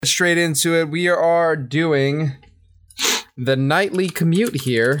Straight into it. We are doing the nightly commute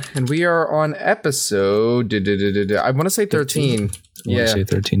here, and we are on episode. I want to say 13. I want to say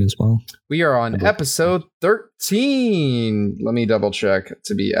 13 as well. We are on episode 13. Let me double check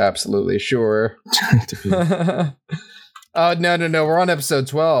to be absolutely sure. No. We're on episode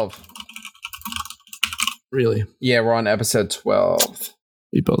 12. Really? Yeah, we're on episode 12.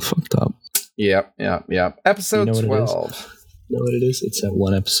 We both fucked up. Yep. Episode 12. You know what it is? It's that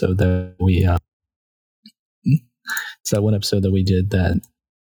one episode that we did that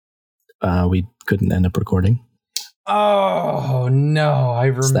we couldn't end up recording. Oh no, I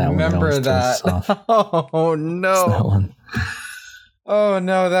remember that. Oh no. It's that one. Oh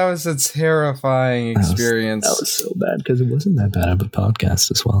no, that was a terrifying experience. That was so bad because it wasn't that bad of a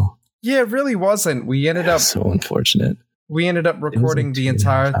podcast as well. Yeah, it really wasn't. We ended up so unfortunate. We ended up recording like the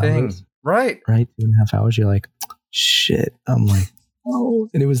entire thing. Right. 2.5 hours. You're like, shit. I'm like, oh.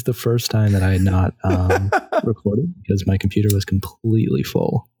 And it was the first time that I had not recorded because my computer was completely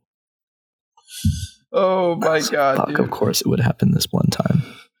full. Oh my God. Fuck, of course it would happen this one time.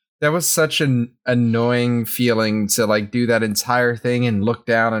 That was such an annoying feeling to like do that entire thing and look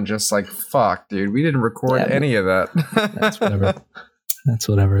down and just like, fuck, dude, we didn't record any of that. That's whatever. That's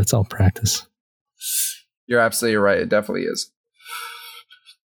whatever. It's all practice. You're absolutely right. It definitely is.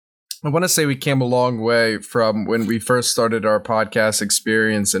 I want to say we came a long way from when we first started our podcast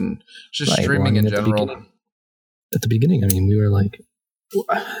experience and just streaming in general. At the beginning, I mean, we were like,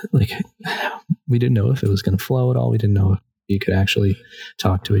 we didn't know if it was going to flow at all. We didn't know if you could actually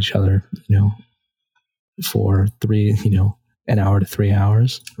talk to each other, for an hour to 3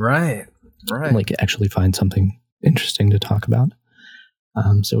 hours. Right. And, like, actually find something interesting to talk about.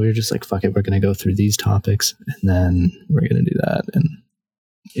 So we were just like, fuck it, we're going to go through these topics and then we're going to do that. And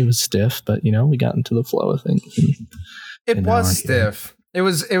it was stiff, but we got into the flow of things. It was stiff. It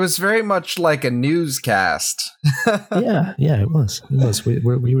was very much like a newscast. yeah, it was. We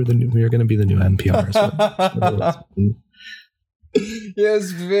were going to be the new NPR. Yeah,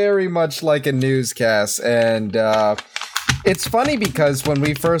 it's very much like a newscast, and it's funny because when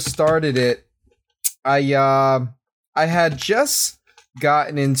we first started it, I had just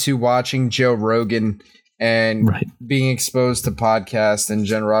gotten into watching Joe Rogan and being exposed to podcasts in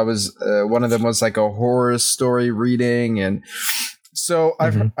general. I was one of them was like a horror story reading, and so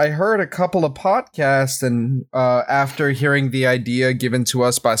I heard a couple of podcasts, and after hearing the idea given to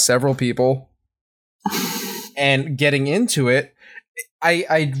us by several people and getting into it,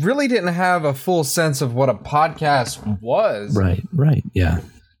 I really didn't have a full sense of what a podcast was. Right, yeah.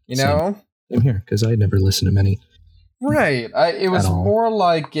 Same here, because I never listened to many. Right, it was more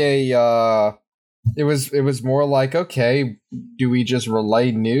like a. It was more like, okay, do we just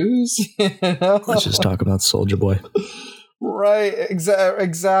relay news? Let's just talk about Soulja Boy. Right,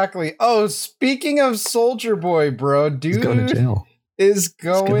 exactly. Oh, speaking of Soulja Boy, bro, dude, he's going to jail. Is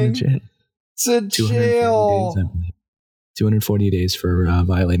going to jail. 240 days for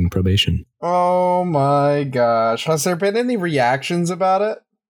violating probation. Oh my gosh! Has there been any reactions about it?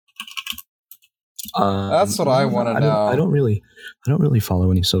 That's what I want to know. I don't really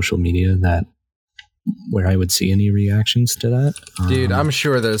follow any social media where I would see any reactions to that. Dude, I'm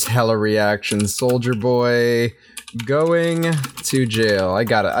sure there's hella reactions. Soulja Boy going to jail. I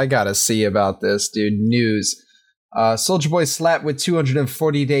gotta see about this, dude. News. Soulja Boy slapped with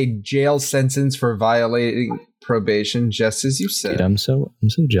 240-day jail sentence for violating probation, just as you said. Dude, I'm so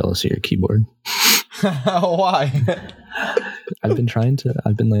jealous of your keyboard. Why? I've been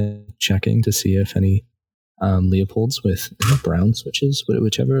checking to see if any Leopolds with brown switches,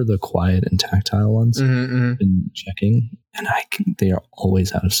 whichever the quiet and tactile ones. I've been checking, and they are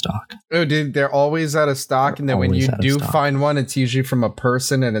always out of stock. Oh, dude, they're always out of stock, and then when you do find one, it's usually from a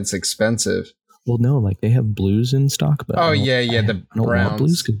person, and it's expensive. Well, no, like they have blues in stock, but the I don't want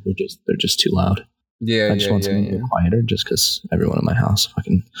blues because they're just too loud. Yeah, I just want something a little quieter, just because everyone in my house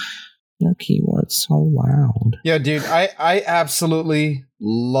fucking keyboard's so loud. Yeah, dude, I absolutely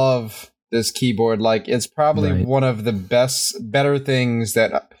love this keyboard. Like, it's probably one of the better things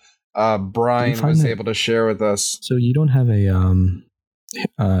that Brian was able to share with us. So you don't have a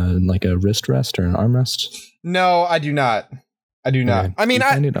like a wrist rest or an armrest? No, I do not. Okay. I mean,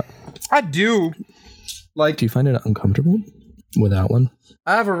 I do. Like, do you find it uncomfortable without one?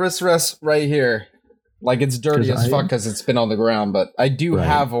 I have a wrist rest right here. Like, it's dirty as fuck because it's been on the ground, but I do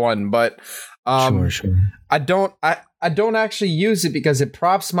have one. But sure. I don't actually use it because it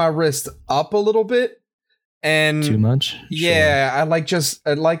props my wrist up a little bit. And too much? Yeah, sure. I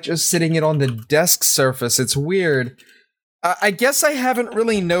like just sitting it on the desk surface. It's weird. I guess I haven't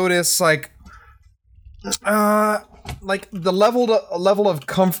really noticed, like, like the level of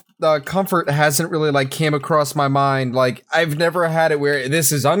comfort hasn't really like came across my mind. Like I've never had it where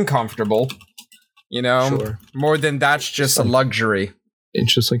this is uncomfortable, you know, Sure. more than that's just a luxury.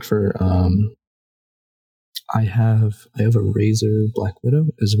 It's just like for I have a Razer Black Widow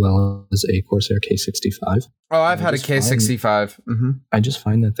as well as a Corsair K65. Oh, I've had a K65. I just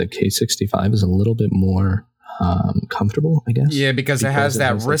find that the K65 is a little bit more comfortable, I guess. Yeah, because it has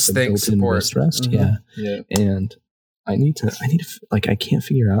that wrist thing support. Wrist rest, yeah. And I need to like I can't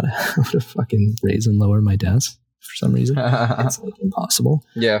figure out how to fucking raise and lower my desk for some reason. It's like impossible.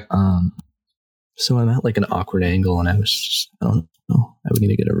 Yeah. So I'm at like an awkward angle, and I don't know. I would need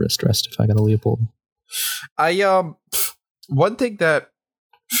to get a wrist rest if I got a Leopold. One thing that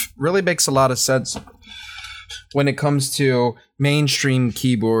really makes a lot of sense when it comes to mainstream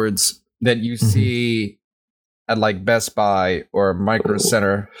keyboards that you see at like Best Buy or Micro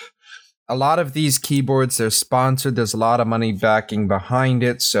Center, a lot of these keyboards, they're sponsored. There's a lot of money backing behind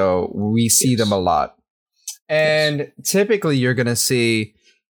it, so we see them a lot. And typically, you're gonna see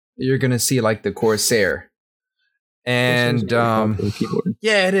like the Corsair. And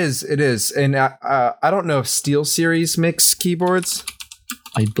yeah, it is. And I don't know if SteelSeries makes keyboards.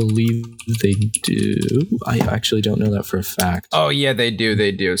 I believe they do. I actually don't know that for a fact. Oh yeah, they do.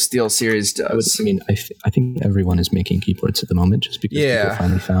 SteelSeries does. I think everyone is making keyboards at the moment, just because people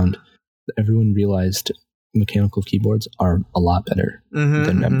finally found that everyone realized mechanical keyboards are a lot better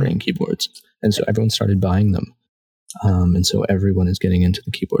than membrane keyboards, and so everyone started buying them. And so everyone is getting into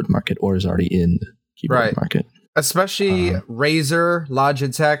the keyboard market, or is already in the keyboard market. Especially Razer,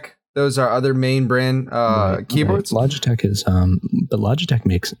 Logitech. Those are other main brand keyboards. Right. Logitech is, but Logitech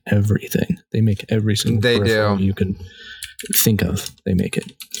makes everything. They make every single peripheral you can think of. They make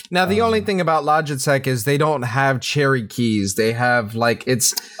it. Now, the only thing about Logitech is they don't have cherry keys. They have like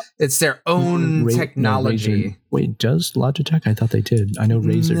it's their own technology. Razer, wait, does Logitech? I thought they did. I know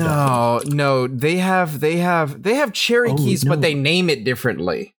Razer. No, they have cherry keys, but they name it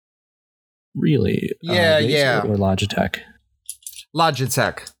differently. Really? Yeah. Or Logitech?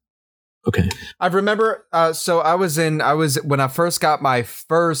 Logitech. Okay. I remember, so I was when I first got my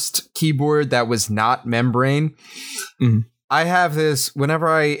first keyboard that was not membrane, I have this, whenever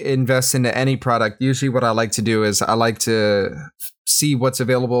I invest into any product, usually what I like to do is I like to see what's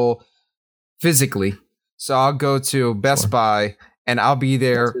available physically. So I'll go to Best Buy and I'll be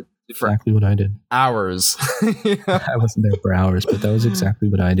there. Exactly what I did. Hours. I wasn't there for hours, but that was exactly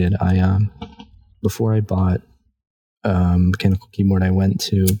what I did. I before I bought mechanical keyboard, I went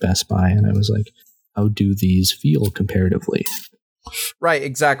to Best Buy and I was like, how do these feel comparatively? Right,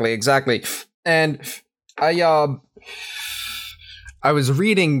 exactly. And I was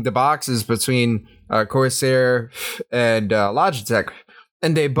reading the boxes between Corsair and Logitech,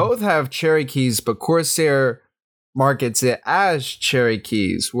 and they both have cherry keys, but Corsair markets it as cherry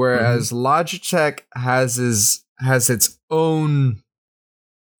keys, whereas Logitech has its own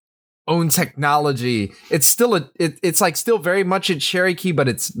technology. It's still it's like still very much a cherry key, but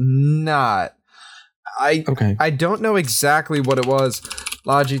it's not. I don't know exactly what it was.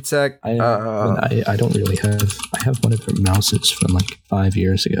 Logitech. I don't really have. I have one of their mouses from like 5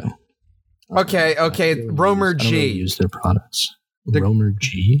 years ago. Okay. Romer G. I don't really use their products. Romer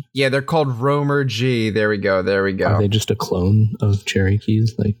G? Yeah, they're called Romer G. There we go. Are they just a clone of cherry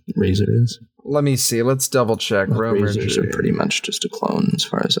keys like Razer is? Let me see. Let's double check. Romer Razers G. are pretty much just a clone as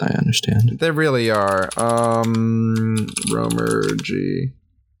far as I understand. They really are. Romer G.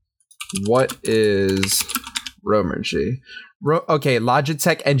 What is Romer G? Okay,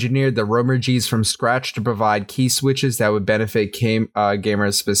 Logitech engineered the Romer Gs from scratch to provide key switches that would benefit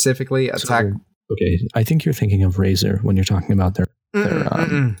gamers specifically. Okay, I think you're thinking of Razer when you're talking about their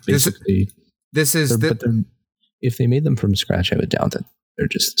basically. If they made them from scratch, I would doubt that they're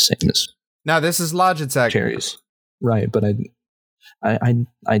just the same as. Now this is Logitech cherries, right? But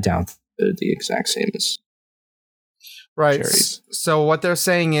I doubt they're the exact same as. Right. Cherries. So what they're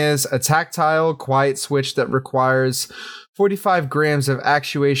saying is a tactile, quiet switch that requires 45 grams of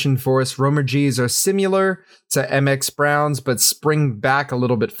actuation force. Romer Gs are similar to MX Browns, but spring back a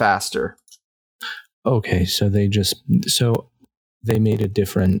little bit faster. Okay, so they made a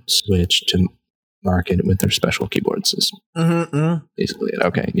different switch to market with their special keyboard system. Basically,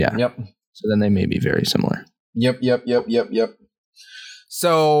 okay, yeah. Yep. So then they may be very similar. Yep.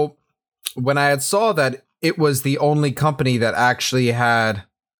 So when I had saw that it was the only company that actually had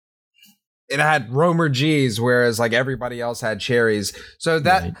Romer Gs, whereas like everybody else had cherries. So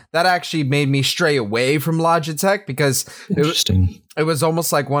that actually made me stray away from Logitech because it was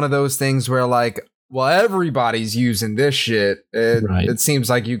almost like one of those things where like, well, everybody's using this shit. It seems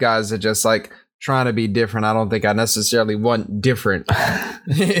like you guys are just like trying to be different. I don't think I necessarily want different,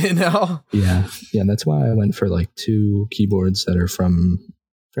 you know? Yeah. That's why I went for like 2 keyboards that are from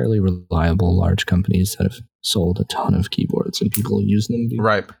fairly reliable large companies that have sold a ton of keyboards and people use them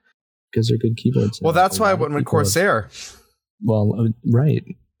right because they're good keyboards. Well, that's why I went with Corsair. Right.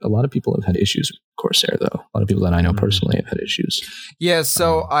 A lot of people have had issues with Corsair, though. A lot of people that I know personally have had issues. Yeah,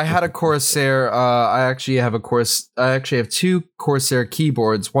 so I had a Corsair. I actually have 2 Corsair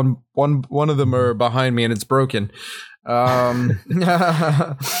keyboards. One of them are behind me, and it's broken. And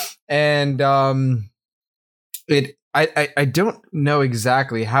I don't know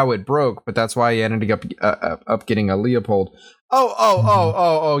exactly how it broke, but that's why I ended up getting a Leopold.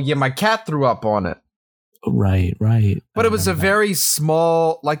 Oh! Yeah, my cat threw up on it. Right. But it was a very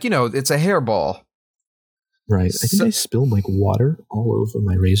small, like, it's a hairball. Right. I think I spilled like water all over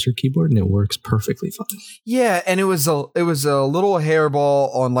my Razer keyboard, and it works perfectly fine. Yeah, and it was a little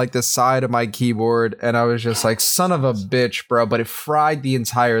hairball on like the side of my keyboard, and I was just like, son of a bitch, bro, but it fried the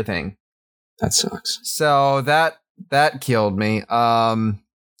entire thing. That sucks. So that killed me. And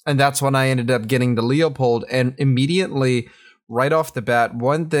that's when I ended up getting the Leopold, and immediately, right off the bat,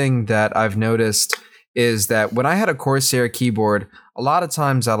 one thing that I've noticed is that when I had a Corsair keyboard, a lot of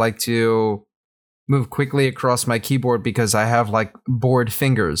times I like to move quickly across my keyboard because I have like bored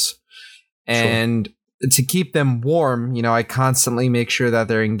fingers. And to keep them warm, I constantly make sure that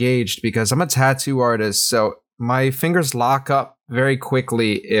they're engaged because I'm a tattoo artist. So my fingers lock up very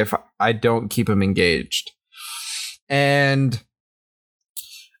quickly if I don't keep them engaged. And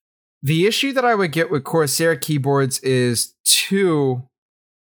the issue that I would get with Corsair keyboards is 2.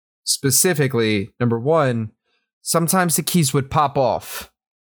 Specifically, number 1, sometimes the keys would pop off.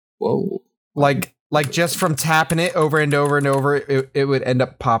 Whoa. Like just from tapping it over and over and over, it would end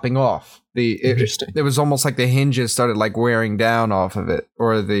up popping off. Interesting. It was almost like the hinges started like wearing down off of it,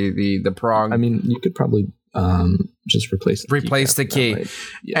 or the prong. I mean, you could probably just replace the key.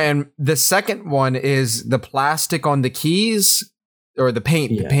 Yeah. And the second one is the plastic on the keys, or the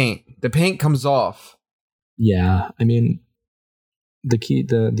paint. Yeah. The paint comes off. Yeah, I mean,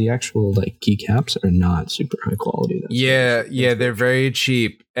 the actual like keycaps are not super high quality. They're very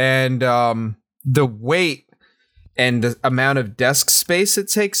cheap, and the weight and the amount of desk space it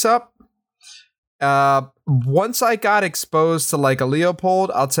takes up. Once I got exposed to like a Leopold,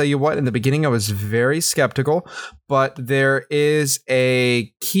 I'll tell you what, in the beginning I was very skeptical, but there is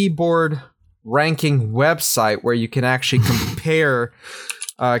a keyboard ranking website where you can actually compare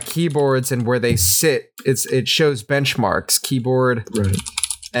keyboards and where they sit. It shows benchmarks, keyboard, right?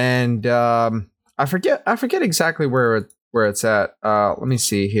 And I forget exactly where it's at. Let me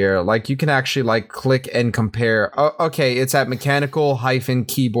see here. Like, you can actually like click and compare. Oh, okay, it's at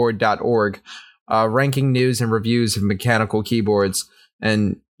mechanical-keyboard.org, ranking news and reviews of mechanical keyboards,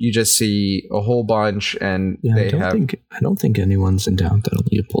 and you just see a whole bunch. And I don't think anyone's in doubt that a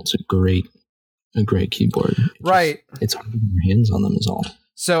Leopold's a great keyboard. It's hard to get your hands on them is all.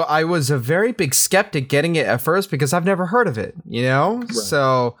 So I was a very big skeptic getting it at first because I've never heard of it, Right.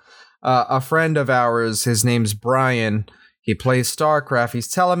 So a friend of ours, his name's Brian, he plays StarCraft. He's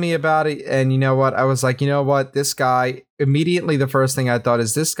telling me about it. And you know what? I was like, this guy, immediately the first thing I thought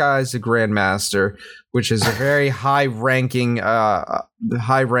is this guy's a Grandmaster, which is a very high ranking rank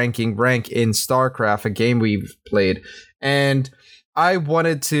in StarCraft, a game we've played. And I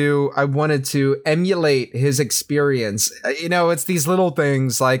wanted to emulate his experience. It's these little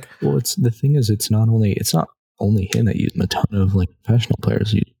things like. Well, it's not only him that used a ton of like professional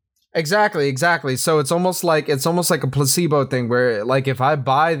players. Exactly. So it's almost like a placebo thing where like if I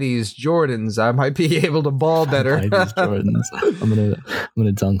buy these Jordans, I might be able to ball better. I buy these Jordans. I'm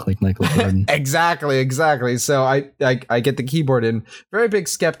gonna dunk like Michael Jordan. Exactly. So I get the keyboard in. Very big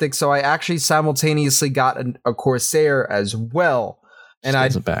skeptic. So I actually simultaneously got a Corsair as well. And I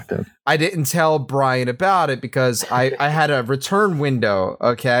didn't tell Brian about it because I had a return window.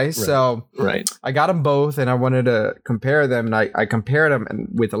 Okay. Right. So I got them both and I wanted to compare them. And I compared them, and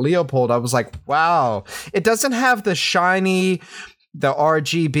with the Leopold, I was like, wow, it doesn't have the shiny, the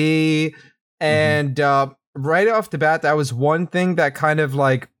RGB. And right off the bat, that was one thing that kind of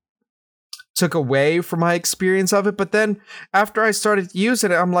like took away from my experience of it. But then after I started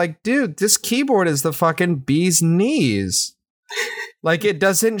using it, I'm like, dude, this keyboard is the fucking bee's knees. Like, it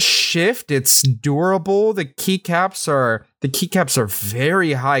doesn't shift. It's durable. The keycaps are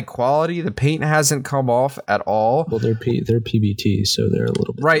very high quality. The paint hasn't come off at all. Well, they're PBT, so they're a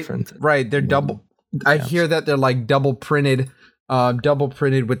little bit different. Right. They're double. I hear that they're like double printed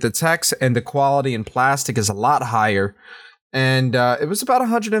with the text, and the quality in plastic is a lot higher. And it was about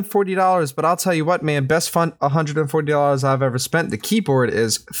 $140, but I'll tell you what, man, best fun $140 I've ever spent. The keyboard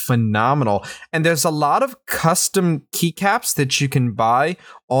is phenomenal. And there's a lot of custom keycaps that you can buy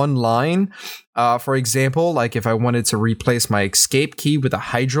online. For example, like if I wanted to replace my escape key with a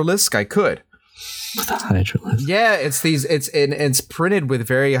Hydralisk, I could. The Hydralisk. Yeah, it's printed with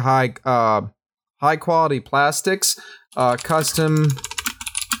very high quality plastics. Custom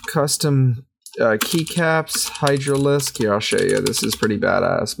keycaps, Hydralisk. Here, I'll show you. This is pretty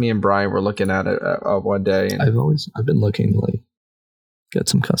badass. Me and Brian were looking at it one day. And I've been looking to like get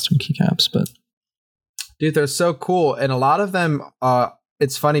some custom keycaps, but dude, they're so cool. And a lot of them,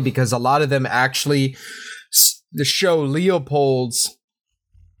 it's funny because a lot of them actually show Leopold's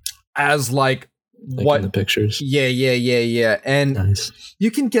as like what in the pictures. Yeah. And nice. You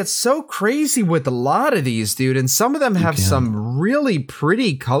can get so crazy with a lot of these, dude. And some of them have some really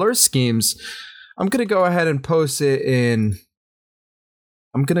pretty color schemes. I'm going to go ahead and post it in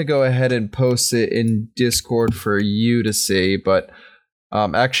Discord for you to see, but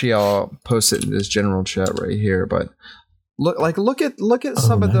actually I'll post it in this general chat right here. But look at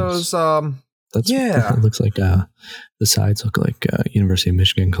some of those It looks like the sides look like University of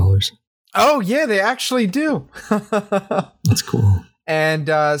Michigan colors. Oh, yeah, they actually do. That's cool. And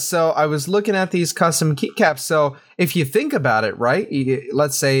so I was looking at these custom keycaps. So if you think about it, right,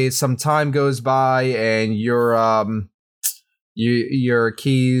 let's say some time goes by and your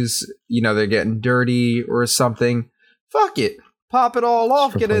keys, they're getting dirty or something. Fuck it. Pop it all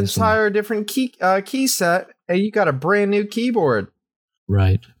off, get an entire different key set, and you got a brand new keyboard.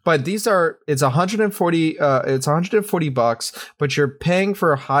 Right. But it's $140, but you're paying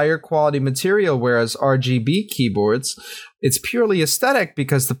for a higher quality material, whereas RGB keyboards, it's purely aesthetic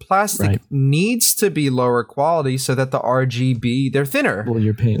because the plastic needs to be lower quality so that the RGB, they're thinner. Well,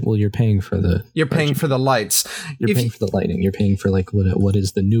 you're paying for the lights. You're paying for the lighting. You're paying for like what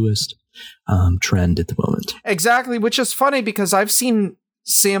is the newest trend at the moment. Exactly, which is funny because I've seen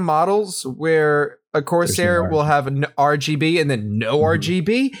Sam models where a Corsair will have an RGB and then no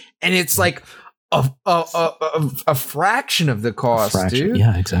RGB, and it's like a fraction of the cost, dude.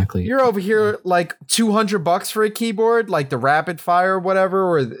 Yeah, exactly. You're over here like $200 for a keyboard, like the Rapid Fire or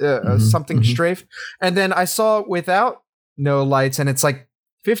whatever, or something strafe. And then I saw it without no lights, and it's like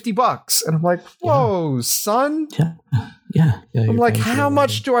 $50, and I'm like, whoa, son. Yeah. I'm like, how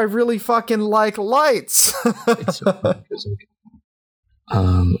much do I really fucking like lights? It's so funny because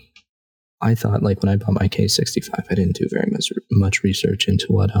I thought like when I bought my K65, I didn't do very much research into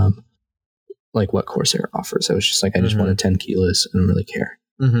what Corsair offers. I was just like, I just want a 10 keyless. I don't really care.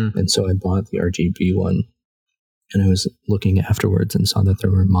 And so I bought the RGB one, and I was looking afterwards and saw that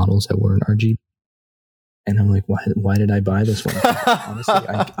there were models that were in RGB. And I'm like, why did I buy this one? Honestly,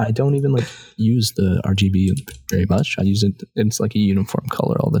 I don't even like use the RGB very much. I use it. It's like a uniform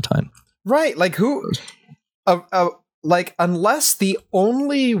color all the time. Right. Like unless the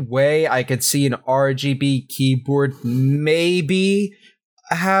only way I could see an RGB keyboard maybe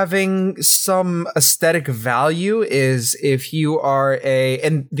having some aesthetic value is if you are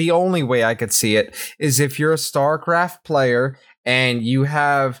and the only way I could see it is if you're a StarCraft player and you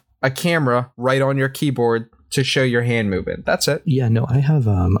have a camera right on your keyboard to show your hand movement. That's it. Yeah, no, I have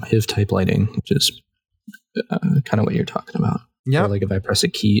type lighting, which is kind of what you're talking about. Yeah. Like if I press a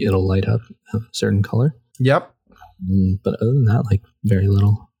key, it'll light up a certain color. Yep. But other than that, like very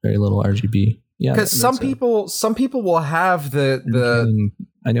little RGB. Yeah, because some people will have the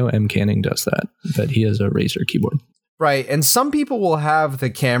I know M. Canning does that, but he has a Razer keyboard. Right, and some people will have the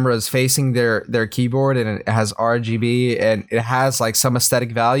cameras facing their keyboard, and it has RGB, and it has like some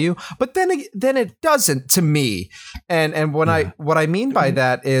aesthetic value. But then it doesn't to me. And what I mean by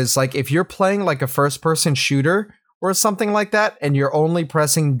that is like if you're playing like a first person shooter or something like that, and you're only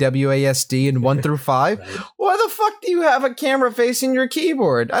pressing WASD in 1 through 5, why the fuck do you have a camera facing your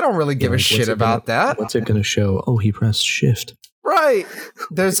keyboard? I don't really give a shit about that. What's it going to show? Oh, he pressed shift. Right.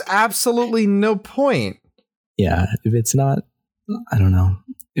 There's absolutely no point. Yeah, if it's not, I don't know.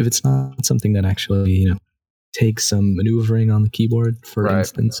 If it's not something that actually, takes some maneuvering on the keyboard, for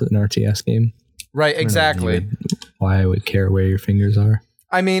instance, an RTS game. Right, exactly. Why I would care where your fingers are.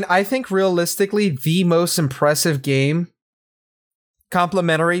 I mean, I think realistically, the most impressive game,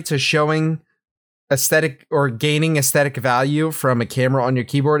 complementary to showing aesthetic or gaining aesthetic value from a camera on your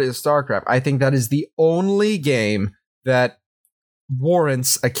keyboard, is StarCraft. I think that is the only game that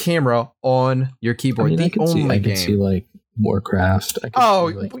warrants a camera on your keyboard. I can see like Warcraft. Yeah.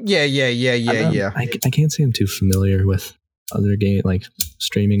 I can't say I'm too familiar with other game, like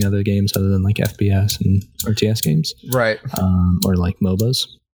streaming other games other than like FPS and RTS games, right? Or like MOBAs.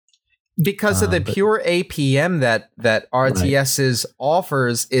 because of the pure APM that RTS's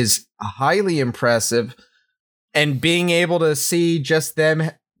offers is highly impressive, and being able to see just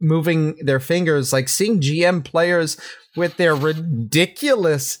them moving their fingers, like seeing GM players with their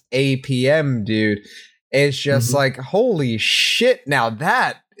ridiculous APM, dude, it's just like, holy shit, now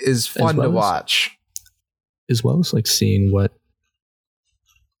that is fun to watch. As well as like seeing what,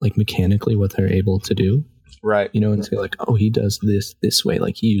 like mechanically what they're able to do. Right. You know, and say like, oh, he does this way.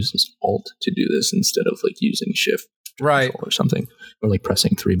 Like he uses Alt to do this instead of like using Shift or something. Or like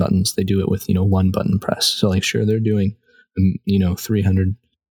pressing 3 buttons. They do it with, 1 button press. So like, sure, they're doing, 300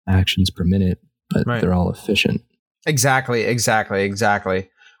 actions per minute, but they're all efficient. Exactly.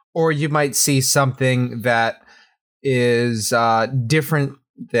 Or you might see something that is different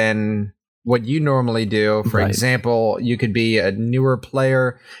than what you normally do. For example, you could be a newer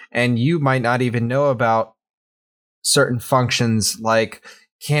player and you might not even know about certain functions like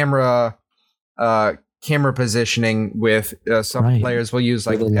camera positioning with some players will use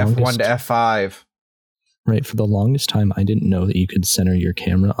like F1 to F5. Right. For the longest time, I didn't know that you could center your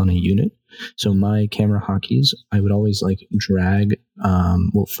camera on a unit. So my camera hotkeys, I would always like drag.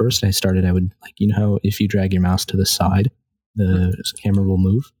 First I would like, how if you drag your mouse to the side, the camera will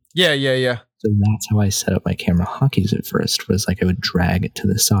move. Yeah. So that's how I set up my camera hotkeys at first, was like I would drag it to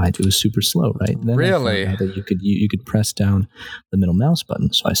the side. It was super slow, right? Then really? I found out that you could press down the middle mouse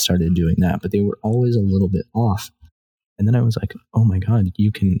button. So I started doing that, but they were always a little bit off. And then I was like, oh my God,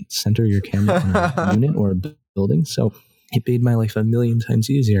 you can center your camera on a unit or a building. So it made my life a million times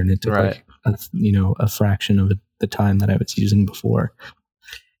easier. And it took like a fraction of the time that I was using before.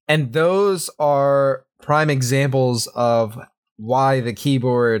 And those are prime examples of why the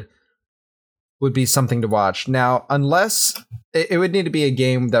keyboard would be something to watch. Now, unless it would need to be a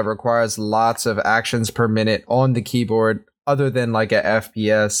game that requires lots of actions per minute on the keyboard, other than like a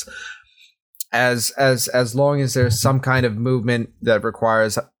FPS, as long as there's some kind of movement that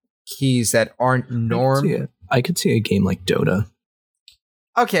requires keys that aren't norm. I could see a game like Dota.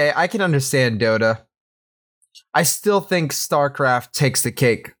 Okay, I can understand Dota. I still think StarCraft takes the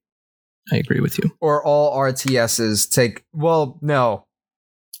cake. I agree with you. Or all RTSs take... Well, no.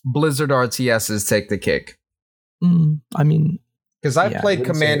 Blizzard RTSs take the cake. I mean... Because I've played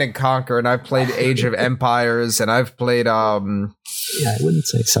Command and Conquer, and I've played Age of Empires, and I've played... I wouldn't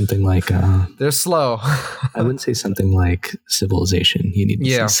say something like... they're slow. I wouldn't say something like Civilization. You need to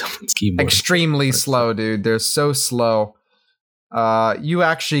see someone's keyboard. Extremely slow, dude. They're so slow. You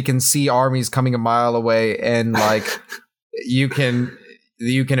actually can see armies coming a mile away, and like you can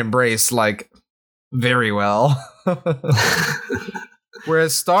embrace like very well.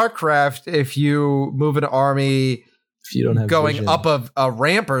 Whereas StarCraft, if you move an army, if you don't have going vision up a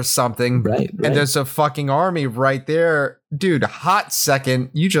ramp or something, and there's a fucking army right there, dude, hot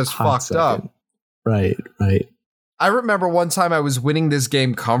second, you just fucked up. Right. I remember one time I was winning this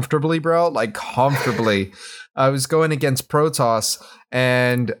game comfortably, bro, like comfortably. I was going against Protoss,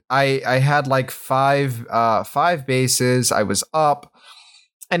 and I had like five bases. I was up.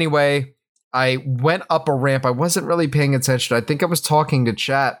 Anyway, I went up a ramp. I wasn't really paying attention. I think I was talking to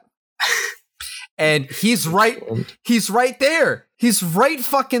chat. And he's right there. He's right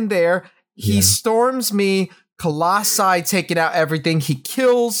fucking there. He storms me. Colossi taking out everything. He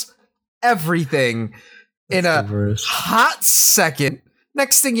kills everything in a hot second.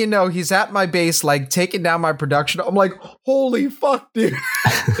 Next thing you know, he's at my base, like taking down my production. I'm like, holy fuck, dude.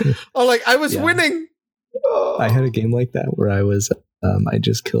 I'm like, I was winning. I had a game like that where I was, I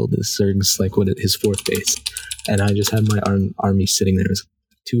just killed this Zerg's, like his 4th base. And I just had my army sitting there. It was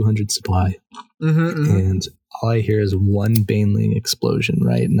 200 supply. And all I hear is one Baneling explosion,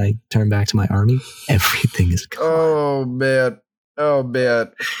 right? And I turn back to my army. Everything is gone. Oh,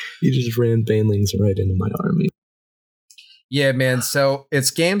 man. He just ran Banelings right into my army. Yeah, man. So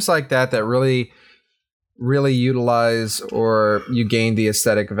it's games like that really, really utilize or you gain the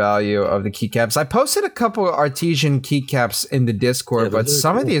aesthetic value of the keycaps. I posted a couple of artesian keycaps in the Discord, but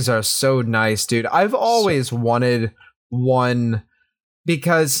some of these are so nice, dude. I've always wanted one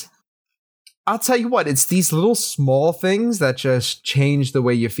because I'll tell you what, it's these little small things that just change the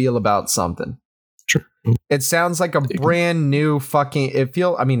way you feel about something. Sure. It sounds like a brand new fucking, it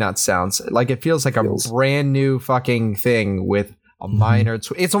feels like a brand new fucking thing with a minor,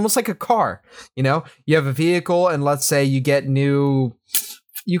 it's almost like a car, you have a vehicle and let's say you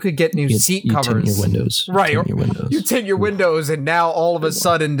could get new seat covers. Tint your windows. Right. You tint your windows and now all of a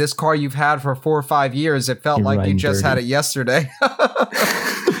sudden this car you've had for 4 or 5 years, it felt like you just had it yesterday.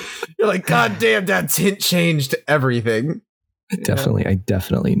 You're like, God damn, that tint changed everything. I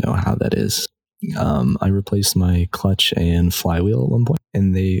definitely know how that is. I replaced my clutch and flywheel at one point,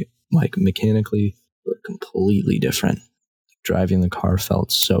 and they like mechanically were completely different. Driving the car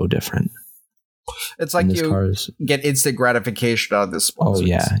felt so different. It's like you get instant gratification out of this. Oh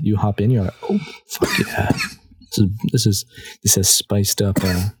yeah, you hop in, you're like, oh fuck yeah, this has spiced up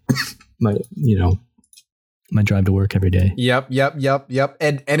my my drive to work every day. Yep.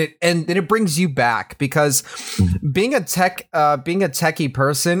 And it brings you back because being a techie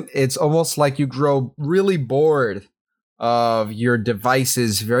person, it's almost like you grow really bored of your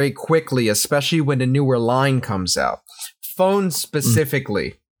devices very quickly, especially when a newer line comes out. Phones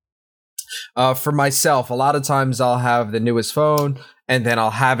specifically. For myself, a lot of times I'll have the newest phone and then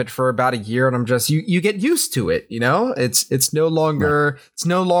I'll have it for about a year and I'm just you get used to it, It's no longer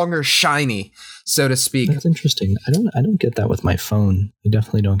shiny, so to speak. That's interesting. I don't get that with my phone. I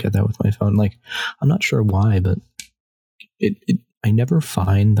definitely don't get that with my phone. Like, I'm not sure why, but I never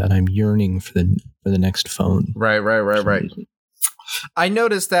find that I'm yearning for the next phone. Right. I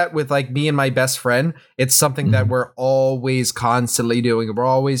noticed that with like me and my best friend, it's something that we're always constantly doing. We're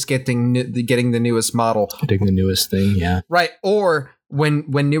always getting the newest model, getting the newest thing, yeah. Right, or when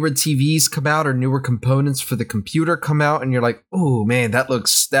newer TVs come out or newer components for the computer come out, and you're like, oh man, that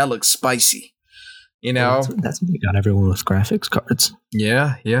looks spicy, Well, that's what we got everyone with graphics cards.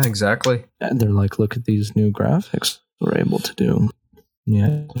 Yeah, exactly. And they're like, look at these new graphics we're able to do.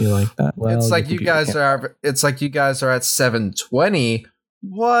 Yeah, you like that? Well, it's like you guys are. It's like you guys are at 720.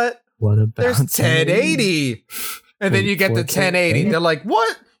 What? What about? There's 1080, and then you get the 1080. They're like,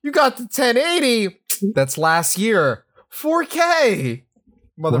 what? You got the 1080? That's last year. 4K.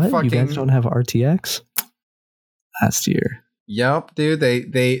 Motherfucking. What? You guys don't have RTX? Last year. Yep, dude.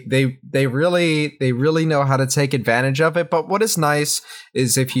 They really know how to take advantage of it. But what is nice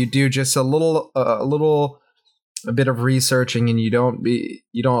is if you do just a bit of researching and you don't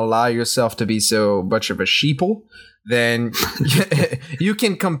allow yourself to be so much of a sheeple, then you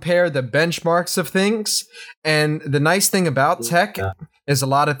can compare the benchmarks of things. And the nice thing about tech is a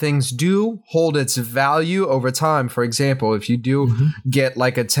lot of things do hold its value over time. For example, if you do get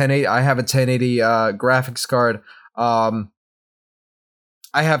like a 1080, I have a 1080 graphics card. I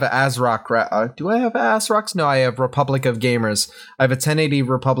have an ASRock. Do I have ASRock's? No, I have Republic of Gamers. I have a 1080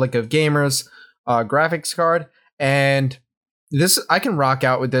 Republic of Gamers graphics card. And this, I can rock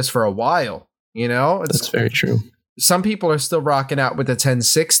out with this for a while, That's very true. Some people are still rocking out with the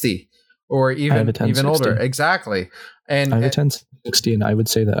 1060 or even older. Exactly. And I have a 1060, and I would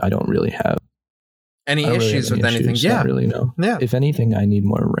say that I don't really have any issues with anything. Yeah, I really know. Yeah. If anything, I need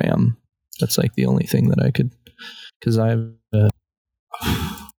more RAM. That's like the only thing that I could, because I have an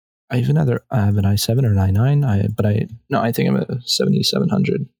i7 or an i9. I think I'm a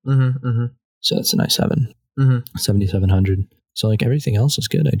 7700. So that's an i7. 7700. So like everything else is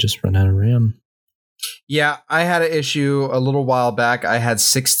good. I just run out of RAM. Yeah, I had an issue a little while back. I had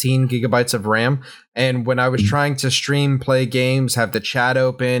 16 gigabytes of RAM, and when I was trying to stream, play games, have the chat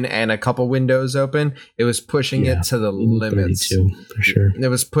open and a couple windows open, it was pushing it to the limits. 32, for sure. It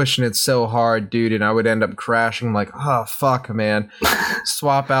was pushing it so hard, dude, and I would end up crashing. Like, oh fuck, man!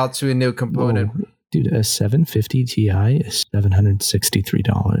 Swap out to a new component. Whoa. Dude, a 750 Ti is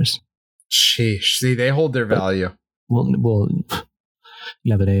 $763. Sheesh. See, they hold their value. Well,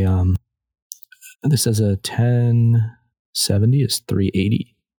 yeah, but this says a 1070 is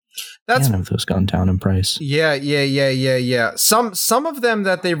 $380. That's Man, have those gone down in price. Yeah. Some of them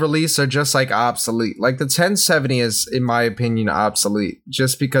that they release are just like obsolete. Like the 1070 is, in my opinion, obsolete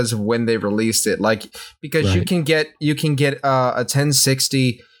just because of when they released it. Like because you can get a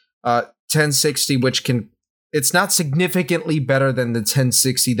 1060, which can. It's not significantly better than the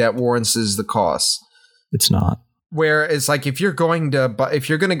 1060 that warrants the cost. It's not. Whereas, like, if you're going to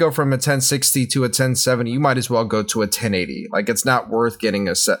go from a 1060 to a 1070, you might as well go to a 1080. Like, it's not worth getting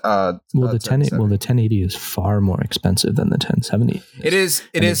the 1080 is far more expensive than the 1070. It is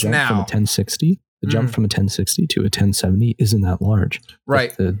now. From a 1060, the jump from a 1060 to a 1070 isn't that large.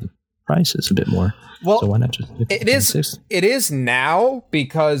 Right. The price is a bit more. Well, so why not just it is now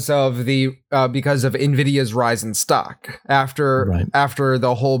because of Nvidia's rise in stock after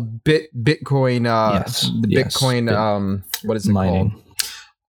the whole Bitcoin what is it mining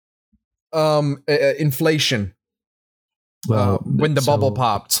called? Inflation. Well, when the bubble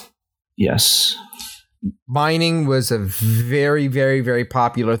popped. Yes. Mining was a very, very, very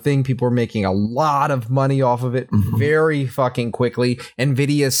popular thing. People were making a lot of money off of it very fucking quickly.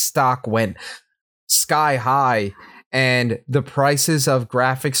 Nvidia's stock went sky high, and the prices of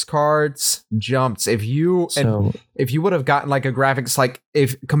graphics cards jumped. If you would have gotten like a graphics, like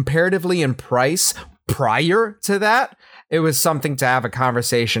if comparatively in price prior to that, it was something to have a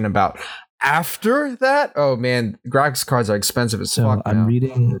conversation about. after that, oh man, graphics cards are expensive as fuck. I'm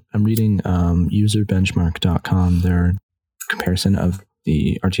reading userbenchmark.com, their comparison of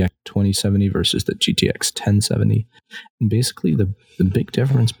the RTX 2070 versus the GTX 1070. And basically the big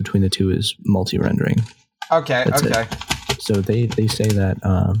difference between the two is multi-rendering. Okay. So they say that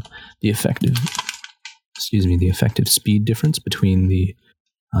the effective speed difference between the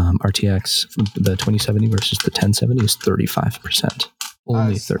RTX, the 2070 versus the 1070 is 35%.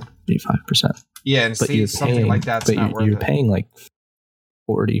 Only 35%. Yeah, and but something like that's not worth it. You're paying like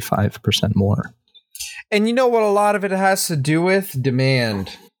 45% more. And you know what a lot of it has to do with?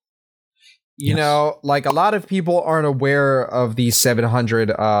 Demand. You know, like a lot of people aren't aware of the 700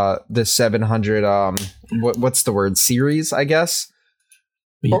 what's the word? Series, I guess.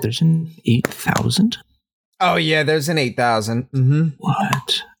 Wait, there's an 8,000? Oh yeah, there's an 8,000. Mm-hmm.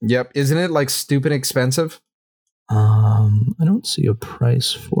 What? Yep. Isn't it like stupid expensive? I don't see a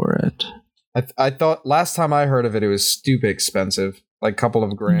price for it. I thought last time I heard of it, it was stupid expensive, like a couple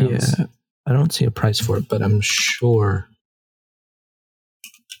of grams. Yeah, I don't see a price for it, but I'm sure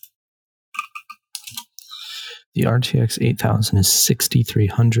the RTX 8000 is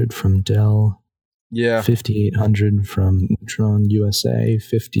 6,300 from Dell. Yeah, 5,800 from Neutron USA.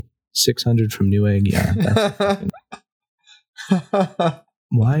 5,600 from Newegg. Yeah.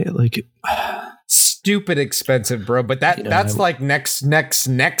 Why? Like. Stupid expensive, bro. But that's like next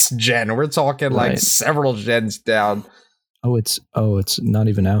gen. We're talking like several gens down. It's not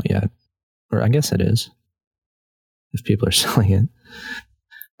even out yet. Or I guess it is. If people are selling it.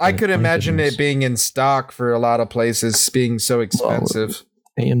 I could imagine it being in stock for a lot of places being so expensive.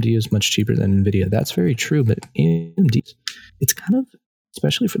 Well, AMD is much cheaper than Nvidia. That's very true, but AMD, it's kind of,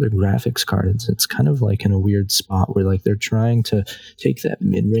 especially for their graphics cards, it's kind of like in a weird spot where like they're trying to take that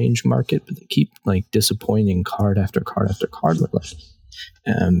mid-range market, but they keep like disappointing card after card after card. Where like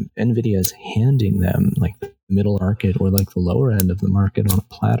Nvidia is handing them like the middle market or like the lower end of the market on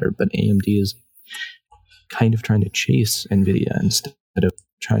a platter, but AMD is kind of trying to chase Nvidia instead of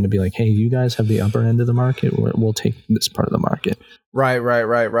trying to be like, hey, you guys have the upper end of the market, we'll take this part of the market. Right.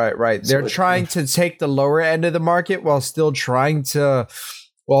 They're trying to take the lower end of the market while still trying to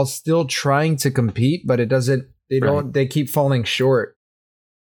compete, but it doesn't. They keep falling short.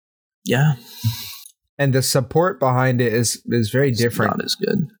 Yeah. And the support behind it is very different. Not as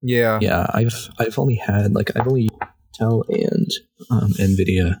good. Yeah. Yeah. I've only Intel and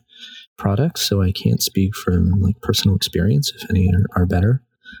Nvidia products, so I can't speak from like personal experience if any are better.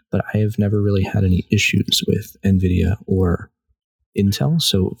 But I have never really had any issues with Nvidia or Intel,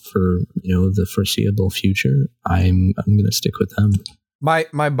 so for the foreseeable future, I'm going to stick with them.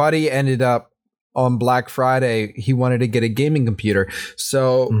 My buddy ended up on Black Friday. He wanted to get a gaming computer,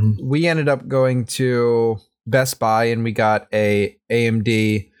 so we ended up going to Best Buy and we got a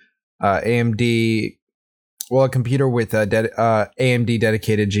AMD, a computer with a AMD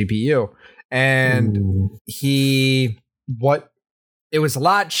dedicated GPU, and it was a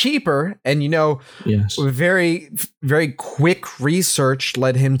lot cheaper, and very, very quick research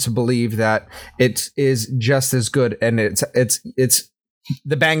led him to believe that it is just as good, and it's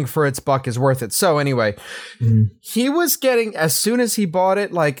the bang for its buck is worth it. So anyway, he was getting, as soon as he bought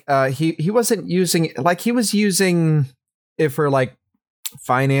it, like he wasn't using it, like he was using it for like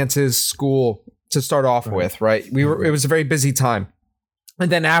finances, school to start off with, right? It was a very busy time. And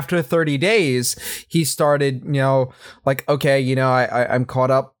then after 30 days, he started, like, okay, I'm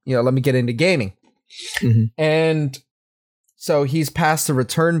caught up, let me get into gaming. And so he's past the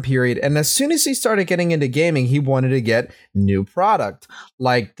return period. And as soon as he started getting into gaming, he wanted to get new product,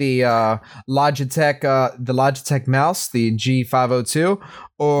 like the Logitech mouse, the G502,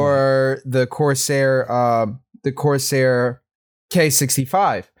 or the Corsair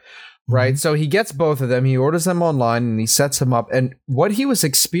K65. Right. So he gets both of them. He orders them online and he sets them up. And what he was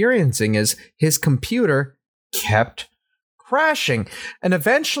experiencing is his computer kept crashing. And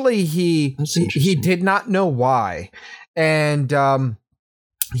eventually he did not know why. And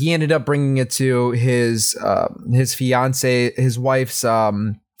he ended up bringing it to his fiance, his wife's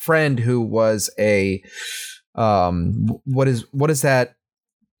friend, who was a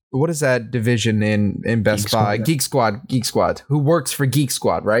what is that division in Best Buy? Geek Squad, who works for Geek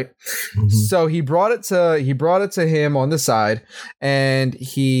Squad, right? So he brought it to him on the side, and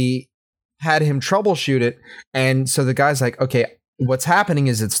he had him troubleshoot it. And so the guy's like, okay, what's happening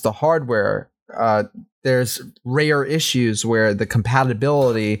is it's the hardware. There's rare issues where the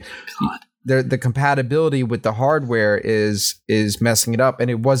compatibility with the hardware is messing it up,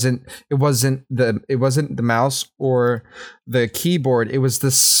 and it wasn't the mouse or the keyboard. It was the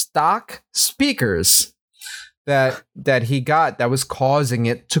stock speakers that he got that was causing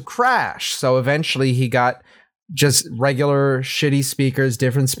it to crash. So eventually he got just regular shitty speakers,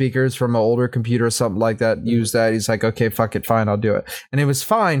 different speakers from an older computer or something like that. Use that. He's like, okay, fuck it, fine, I'll do it. And it was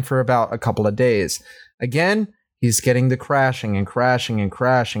fine for about a couple of days. Again, he's getting the crashing and crashing and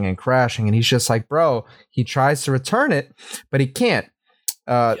crashing and crashing. And he's just like, bro, he tries to return it, but he can't.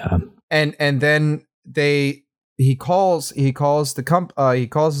 And then he calls the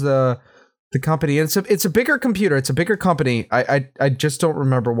company, and it's a bigger computer. It's a bigger company. I just don't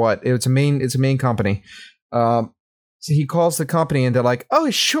remember what. It's a main company. So he calls the company and they're like, oh,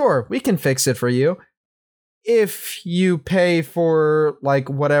 sure, we can fix it for you if you pay for like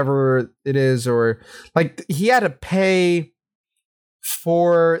whatever it is, or like he had to pay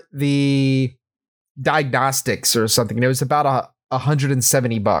for the diagnostics or something. And it was about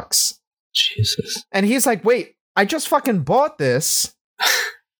 $170. Jesus. And he's like, wait, I just fucking bought this.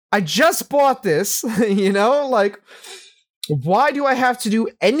 I just bought this, you know, like, why do I have to do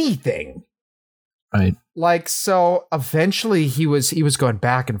anything? Right. Like, so eventually he was going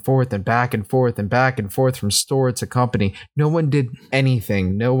back and forth and back and forth and back and forth from store to company. No one did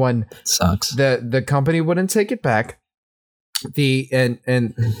anything. No one. That sucks. The company wouldn't take it back. The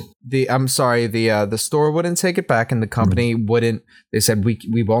store wouldn't take it back, and the company wouldn't. They said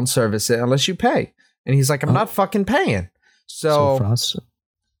we won't service it unless you pay. And he's like, I'm not fucking paying. So Frost.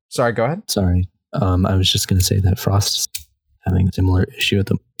 Sorry, go ahead. Sorry. I was just going to say that Frost's having a similar issue at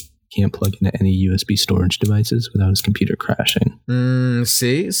the can't plug into any USB storage devices without his computer crashing.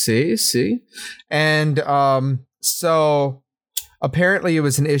 See. And so apparently it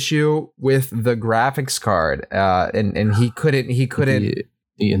was an issue with the graphics card, and he couldn't the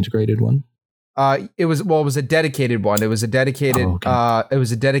integrated one. It was a dedicated one. It was a dedicated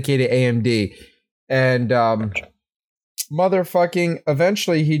AMD, and motherfucking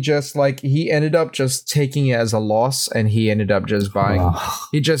eventually he ended up just taking it as a loss, and he ended up just buying.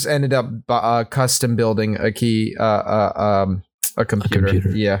 He just ended up custom building a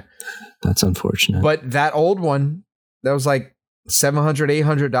computer. Yeah, that's unfortunate. But that old one, that was like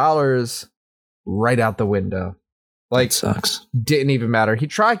 $700-800 right out the window. Like, that sucks. Didn't even matter. He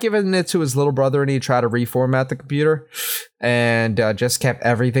tried giving it to his little brother, and he tried to reformat the computer, and just kept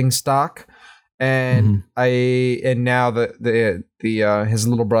everything stock. And now his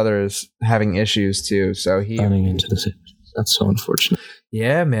little brother is having issues too. So running into this. That's so unfortunate.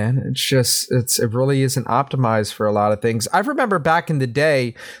 Yeah, man. It really isn't optimized for a lot of things. I remember back in the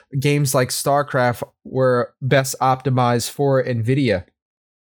day, games like StarCraft were best optimized for NVIDIA.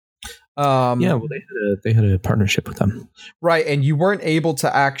 They had a partnership with them, right? And you weren't able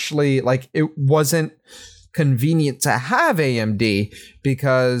to actually, like, it wasn't convenient to have AMD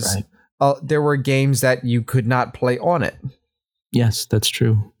because. Right. There were games that you could not play on it. Yes, that's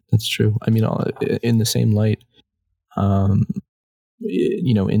true. I mean, in the same light, Intel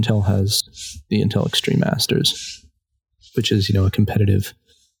has the Intel Extreme Masters, which is, a competitive,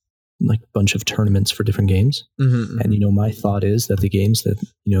 like, bunch of tournaments for different games. Mm-hmm. And, my thought is that the games that,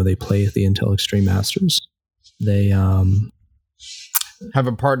 they play at the Intel Extreme Masters, they have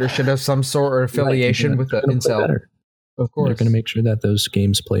a partnership of some sort or affiliation with the Intel. Of course, they're going to make sure that those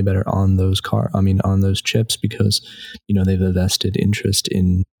games play better on those on those chips, because they've a vested interest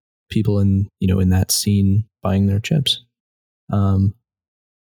in people in in that scene buying their chips.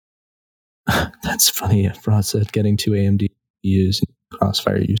 That's funny. Frost said getting two AMD GPUs in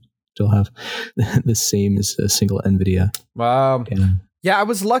Crossfire, you still have the same as a single NVIDIA. Wow. Yeah, I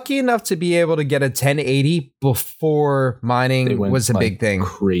was lucky enough to be able to get a 1080 before mining was a big thing.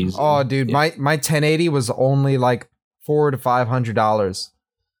 Crazy. Oh, dude, my 1080 was only like $400 to $500.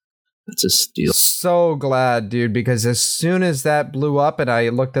 That's a steal. So glad, dude, because as soon as that blew up and I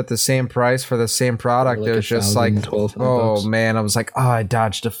looked at the same price for the same product, it was just like, oh man, I was like, oh, I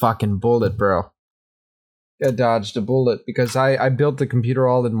dodged a fucking bullet, bro. I dodged a bullet because I built the computer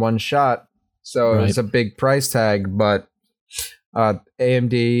all in one shot, so it was a big price tag. But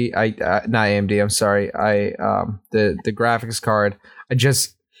AMD, not AMD, I'm sorry, the graphics card,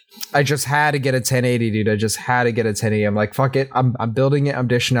 I just had to get a 1080, dude. I just had to get a 1080. I'm like, fuck it. I'm building it. I'm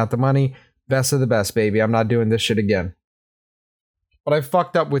dishing out the money. Best of the best, baby. I'm not doing this shit again. But I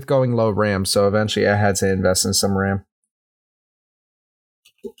fucked up with going low RAM, so eventually I had to invest in some RAM.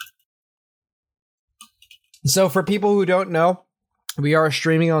 So for people who don't know, we are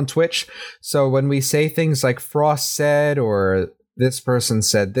streaming on Twitch. So when we say things like Frost said, or this person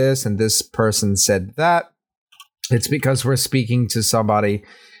said this, and this person said that, it's because we're speaking to somebody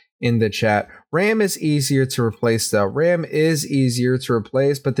in the chat. RAM is easier to replace, though. RAM is easier to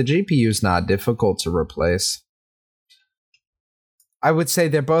replace, but the GPU is not difficult to replace. I would say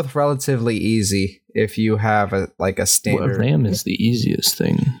they're both relatively easy if you have a standard. Well, RAM is the easiest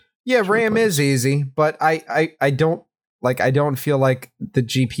thing. Yeah, RAM is easy, but I don't feel like the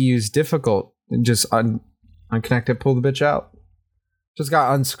GPU is difficult. Just unconnect it, pull the bitch out. Just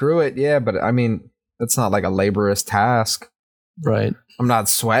gotta unscrew it, yeah, but I mean, it's not like a laborious task. Right. I'm not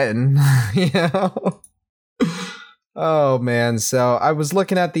sweating, you know? Oh, man. So I was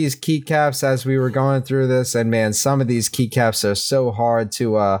looking at these keycaps as we were going through this, and man, some of these keycaps are so hard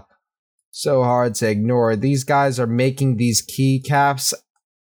to ignore. These guys are making these keycaps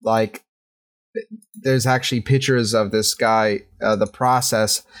like there's actually pictures of this guy, the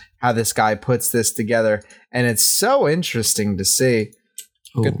process, how this guy puts this together, and it's so interesting to see.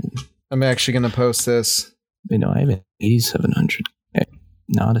 I'm actually going to post this. You know, I have an 8700,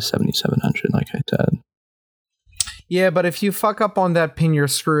 not a 7700, like I said. Yeah, but if you fuck up on that pin, you're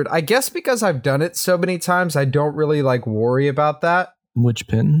screwed. I guess because I've done it so many times, I don't really worry about that. Which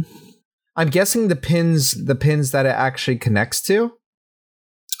pin? I'm guessing the pins that it actually connects to.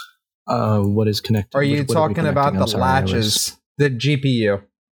 What is connected? Are you talking about the latches, the GPU?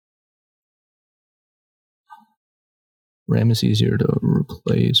 RAM is easier to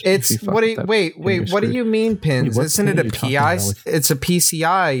replace. It's what do you mean pins? Isn't it a PI? It's a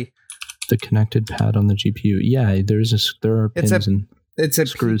PCI. The connected pad on the GPU. Yeah, there are pins and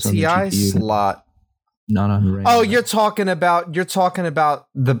screws on the GPU slot. Not on RAM. Oh, you're talking about on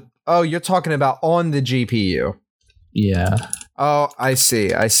the GPU. Yeah. Oh, I see.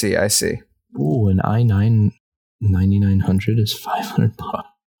 Ooh, an i9 9900 is $500.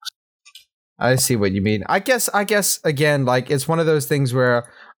 I see what you mean. I guess again, it's one of those things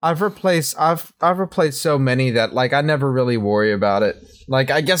where I've replaced so many that I never really worry about it.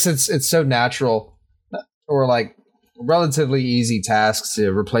 I guess it's so natural or relatively easy tasks to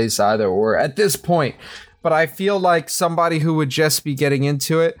replace either or at this point. But I feel like somebody who would just be getting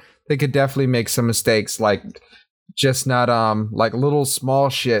into it, they could definitely make some mistakes, just not little small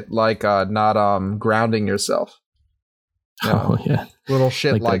shit not grounding yourself. Oh yeah, little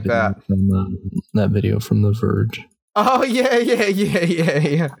shit like that. From, that video from The Verge. Oh yeah.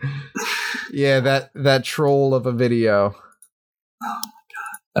 Yeah, that troll of a video. Oh my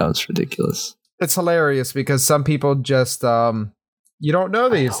god, that was ridiculous. It's hilarious because some people just you don't know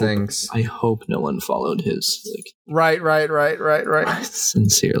these things. I hope no one followed his Right. I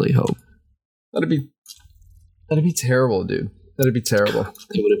sincerely hope. That'd be terrible, dude. That'd be terrible.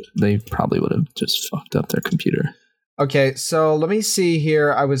 They probably would have just fucked up their computer. Okay, so let me see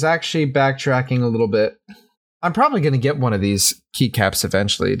here. I was actually backtracking a little bit. I'm probably going to get one of these keycaps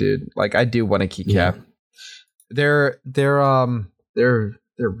eventually, dude. I do want a keycap. Yeah. They're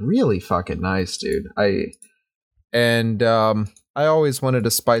really fucking nice, dude. I always wanted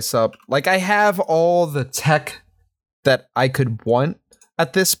to spice up. I have all the tech that I could want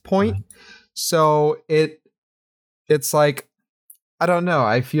at this point. So it's I don't know.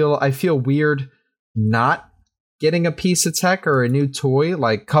 I feel weird not getting a piece of tech or a new toy,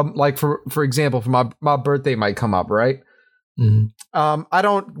 for example, for my birthday might come up, right? Mm-hmm. I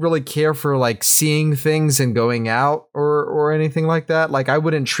don't really care for seeing things and going out or anything like that. I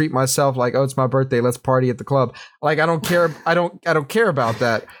wouldn't treat myself oh, it's my birthday, let's party at the club. I don't care. I don't care about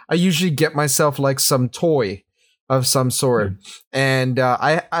that. I usually get myself some toy of some sort. And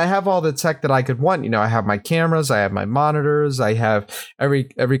I have all the tech that I could want. I have my cameras, I have my monitors, I have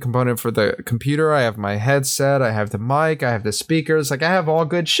every component for the computer, I have my headset, I have the mic, I have the speakers, I have all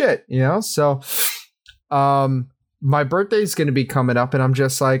good shit, So my birthday's gonna be coming up and I'm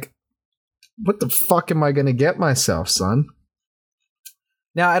just what the fuck am I gonna get myself, son?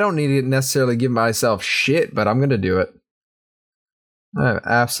 Now I don't need to necessarily give myself shit, but I'm gonna do it. I'm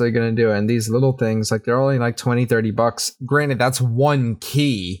absolutely going to do it. And these little things, they're only $20-$30. Granted, that's one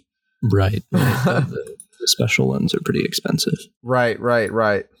key. Right. The special ones are pretty expensive. Right.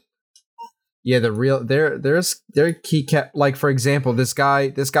 Yeah, there's keycap. For example, this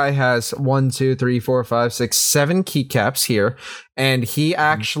guy has 1, 2, 3, 4, 5, 6, 7 keycaps here. And he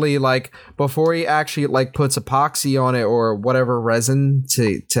actually before he actually puts epoxy on it or whatever resin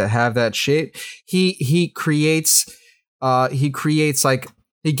to have that shape, he creates he gets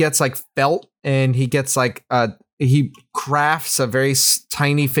felt and he gets he crafts a very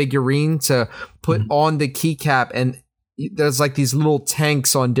tiny figurine to put on the keycap, and there's these little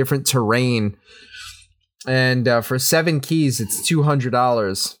tanks on different terrain, and for 7 keys it's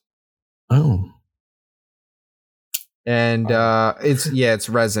 $200. Oh. And it's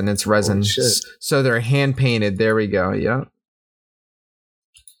resin. Oh, shit. So they're hand painted. There we go. Yep.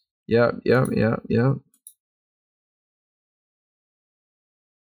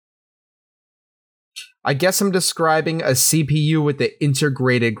 I guess I'm describing a CPU with the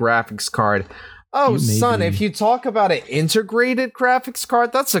integrated graphics card. Oh, son, if you talk about an integrated graphics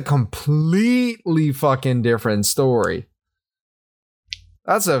card, that's a completely fucking different story.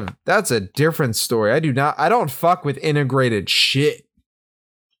 That's a different story. I don't fuck with integrated shit.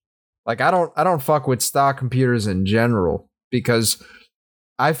 Like I don't fuck with stock computers in general because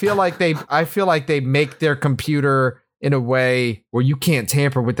I feel like they make their computer in a way where you can't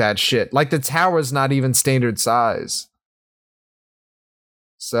tamper with that shit. Like the tower's not even standard size.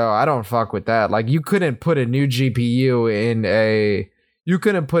 So I don't fuck with that. Like you couldn't put a new GPU in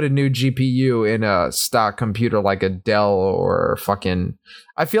a stock computer like a Dell or fucking.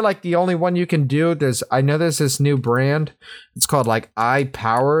 I feel like the only one you can do there's this new brand. It's called like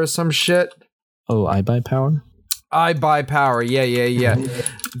iPower or some shit. Oh, iBuyPower? iBuyPower. Yeah.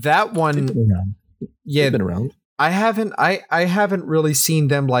 That one. Yeah, been around. I haven't really seen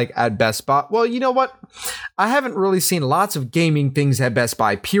them like at Best Buy. Well, you know what? I haven't really seen lots of gaming things at Best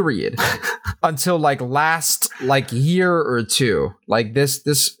Buy, period. Until like last like year or two. Like this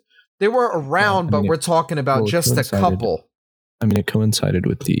they were around, but we're talking about just a couple. I mean, it coincided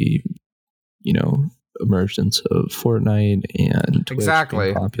with the, emergence of Fortnite and Twitch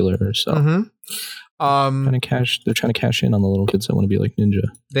being popular. So they're trying to cash in on the little kids that want to be like Ninja.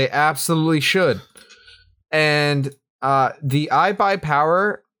 They absolutely should. And the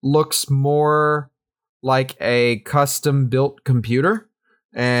iBuyPower looks more like a custom built computer,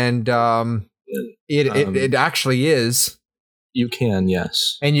 and it actually is. You can,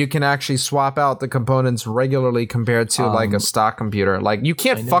 yes, and you can actually swap out the components regularly compared to like a stock computer. Like you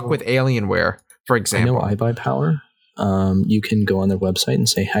can't fuck with Alienware, for example. I know iBuyPower. You can go on their website and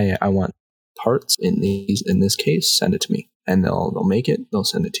say, "Hey, I want parts in this case. Send it to me," and they'll make it. They'll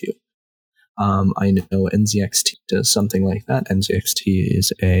send it to you. I know NZXT does something like that. NZXT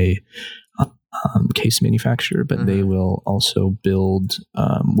is a case manufacturer, but they will also build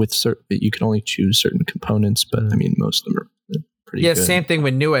with certain. You can only choose certain components, but I mean most of them are pretty good. Yeah, same thing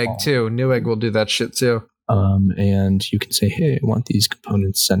with Newegg too. Newegg will do that shit too. And you can say, "Hey, I want these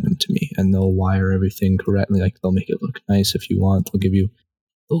components. Send them to me," and they'll wire everything correctly. Like they'll make it look nice if you want. They'll give you,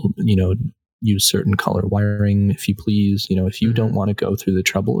 use certain color wiring if you please. If you don't want to go through the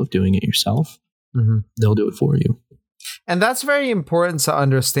trouble of doing it yourself, they'll do it for you. And that's very important to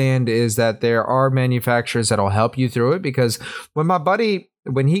understand, is that there are manufacturers that'll help you through it. Because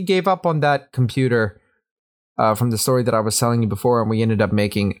when he gave up on that computer from the story that I was telling you before, and we ended up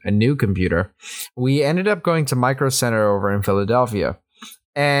making a new computer, we ended up going to Micro Center over in Philadelphia.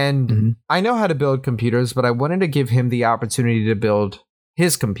 And I know how to build computers, but I wanted to give him the opportunity to build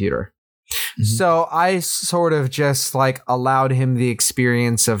his computer. So I sort of just like allowed him the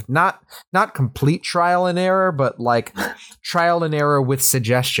experience of not complete trial and error, but like trial and error with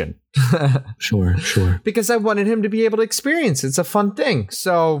suggestion. Sure. Because I wanted him to be able to experience it. It's a fun thing.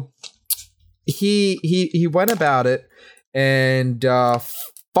 So he went about it and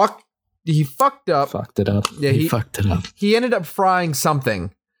he fucked up. Fucked it up. Yeah, he fucked it up. He ended up frying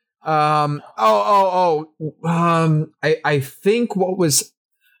something. I think what was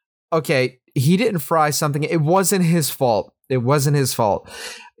okay. He didn't fry something. It wasn't his fault. When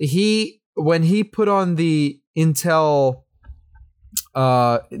he put on the Intel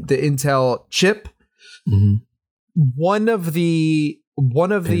chip, one of the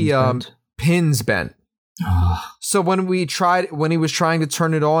pins bent. So when he was trying to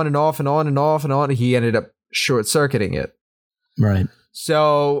turn it on and off and on and off and on, he ended up short circuiting it. Right.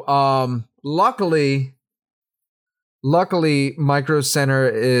 So luckily, Micro Center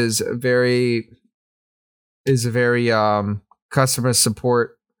is a very customer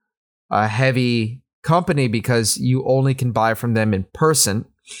support heavy company, because you only can buy from them in person.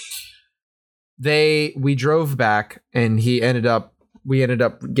 We drove back, and we ended up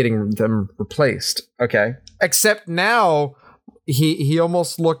getting them replaced. Okay, except now he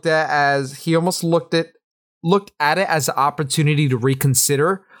almost looked at it as an opportunity to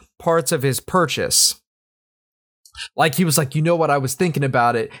reconsider parts of his purchase. Like he was like, you know what, I was thinking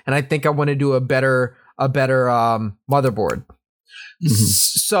about it, and I think I want to do a better motherboard.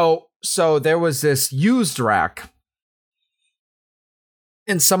 So there was this used rack,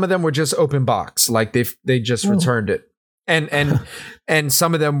 and some of them were just open box, like they just returned it, and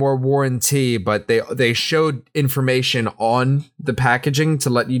some of them were warranty, but they showed information on the packaging to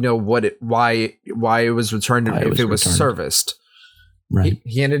let you know why it was returned, if it was serviced. Right.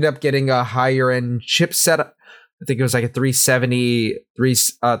 He ended up getting a higher end chipset. I think it was like a 370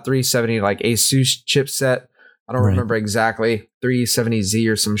 like Asus chipset. I don't remember exactly. 370Z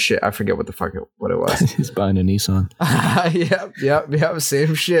or some shit. I forget what it was. He's buying a Nissan. Yep,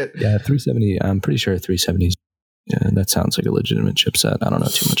 same shit. Yeah, 370. I'm pretty sure 370. Yeah, that sounds like a legitimate chipset. I don't know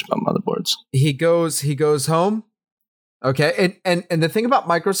too much about motherboards. He goes home. Okay, and the thing about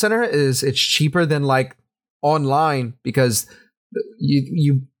Micro Center is it's cheaper than like online because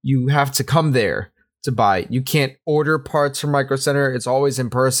you have to come there to buy it. You can't order parts from Micro Center. It's always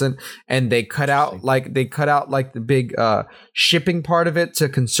in person, and they cut out like the big shipping part of it to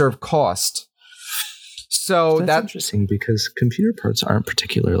conserve cost. So that's interesting because computer parts aren't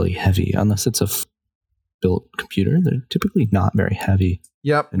particularly heavy unless it's a built computer. They're typically not very heavy.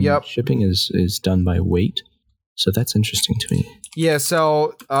 Yep. Shipping is done by weight. So that's interesting to me. Yeah,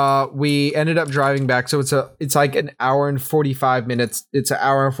 so we ended up driving back. So it's like an hour and 45 minutes. It's an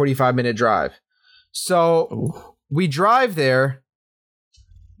hour and 45-minute drive. So we drive there.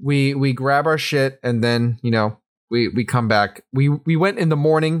 We grab our shit and then, we come back. We went in the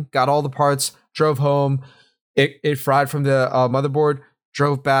morning, got all the parts, drove home. It fried from the motherboard,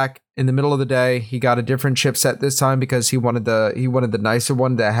 drove back in the middle of the day. He got a different chipset this time because he wanted the nicer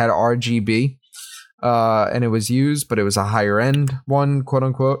one that had RGB. And it was used, but it was a higher end one, quote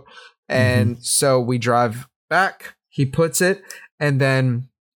unquote. And so we drive back, he puts it, and then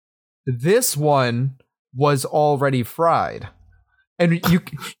this one was already fried. And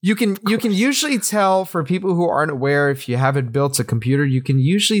you can usually tell, for people who aren't aware, if you haven't built a computer, you can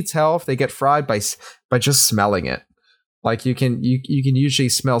usually tell if they get fried by just smelling it. Like you can usually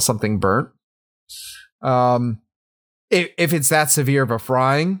smell something burnt. If it's that severe of a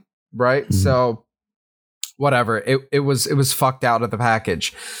frying, right? So whatever, it was fucked out of the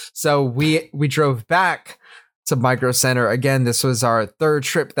package. So we drove back to Micro Center. Again, this was our third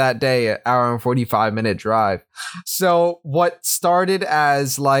trip that day, an hour and 45-minute drive. So what started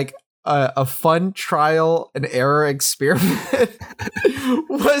as like a fun trial and error experiment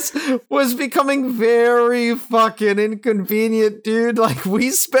was becoming very fucking inconvenient, dude. Like we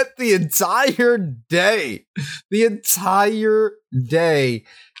spent the entire day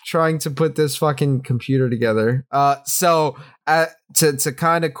trying to put this fucking computer together. So to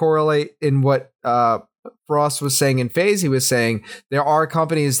kind of correlate in what Frost was saying and Phazey was saying, there are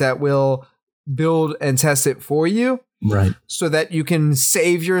companies that will build and test it for you. Right. So that you can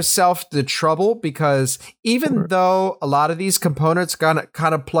save yourself the trouble, because even though a lot of these components kind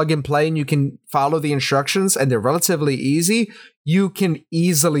of plug and play and you can follow the instructions and they're relatively easy, you can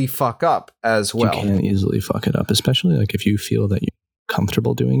easily fuck up as well. You can easily fuck it up, especially like if you feel that you're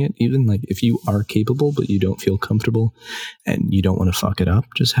comfortable doing it. Even like if you are capable but you don't feel comfortable and you don't want to fuck it up,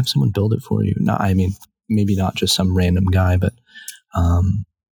 just have someone build it for you. Maybe not just some random guy, but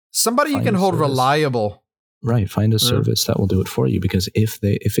somebody you can hold reliable. Right, find a service that will do it for you, because if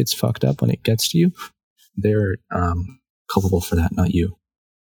it's fucked up when it gets to you, they're culpable for that, not you.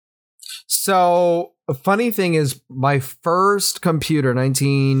 So a funny thing is, my first computer,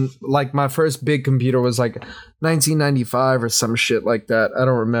 my first big computer was like 1995 or some shit like that. I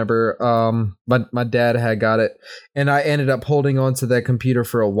don't remember. But my dad had got it, and I ended up holding on to that computer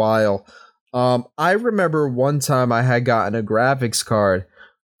for a while. I remember one time I had gotten a graphics card,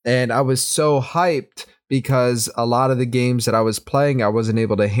 and I was so hyped because a lot of the games that I was playing, I wasn't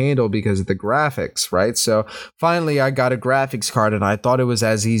able to handle because of the graphics, right? So finally I got a graphics card, and I thought it was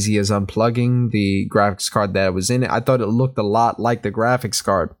as easy as unplugging the graphics card that was in it. I thought it looked a lot like the graphics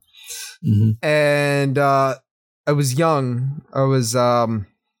card. Mm-hmm. And I was young. I was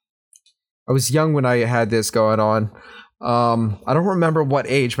young when I had this going on. I don't remember what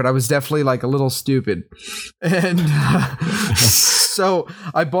age, but I was definitely like a little stupid. And so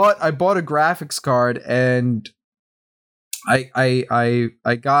I bought a graphics card, and I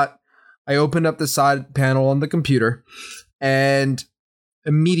opened up the side panel on the computer, and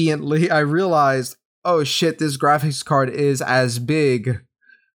immediately I realized, oh shit, this graphics card is as big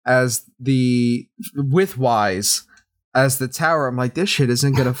as the width-wise as the tower. I'm like, this shit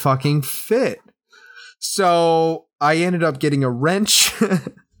isn't gonna fucking fit. So I ended up getting a wrench.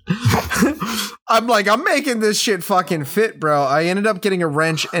 I'm like, I'm making this shit fucking fit, bro. I ended up getting a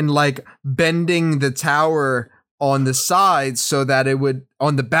wrench and like bending the tower on the sides so that it would,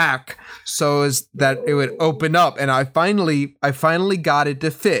 on the back, so as that it would open up. And I finally got it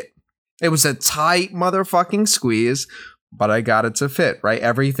to fit. It was a tight motherfucking squeeze, but I got it to fit, right?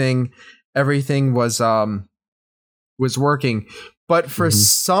 Everything was working. But for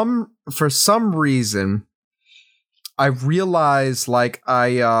some reason, I realized I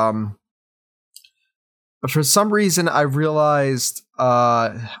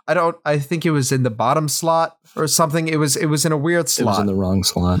think it was in the bottom slot or something. It was in a weird slot. It was in the wrong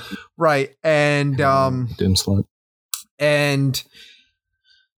slot. Right. And dim slot. And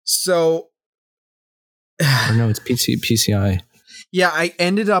so, or no, it's PCI. Yeah, I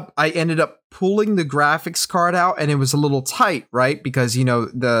ended up pulling the graphics card out, and it was a little tight, right? Because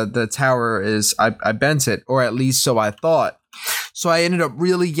the tower is I bent it, or at least so I thought. So I ended up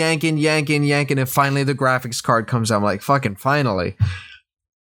really yanking, and finally the graphics card comes out. I'm like, fucking finally.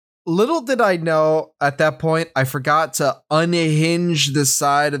 Little did I know at that point, I forgot to unhinge the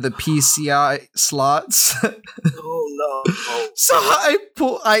side of the PCI slots. Oh no! So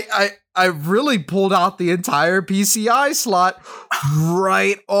I really pulled out the entire PCI slot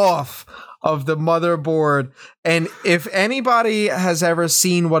right off of the motherboard. And if anybody has ever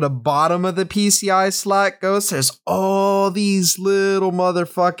seen what a bottom of the PCI slot goes, there's all these little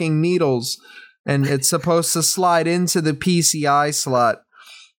motherfucking needles, and it's supposed to slide into the PCI slot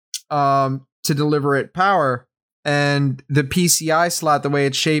to deliver it power. And the PCI slot, the way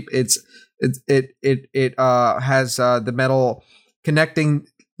it's shaped, it has the metal connecting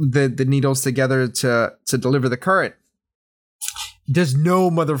the needles together to deliver the current. There's no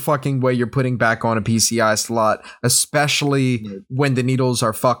motherfucking way you're putting back on a PCI slot, especially when the needles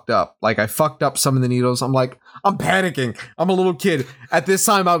are fucked up. Like, I fucked up some of the needles. I'm panicking. I'm a little kid. At this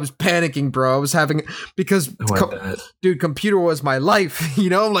time, I was panicking, bro. I was having, because, dude, computer was my life.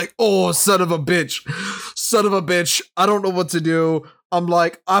 I'm like, oh, son of a bitch. I don't know what to do. I'm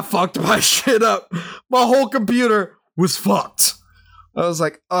like, I fucked my shit up. My whole computer was fucked. I was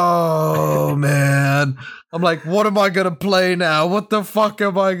like, oh, man. I'm like, what am I going to play now? What the fuck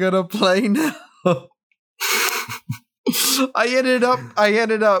am I going to play now? I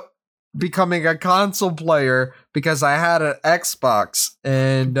ended up becoming a console player because I had an Xbox,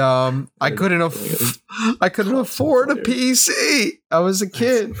 and I couldn't afford a PC. I was a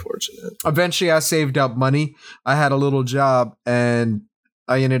kid. That's unfortunate. Eventually, I saved up money. I had a little job, and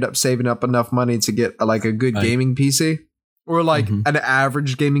I ended up saving up enough money to get a good gaming PC. Or an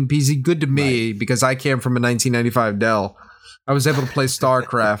average gaming PC. Good to me, because I came from a 1995 Dell. I was able to play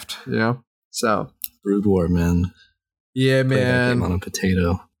StarCraft, So. Brood War, man. Yeah, Play that man. game on a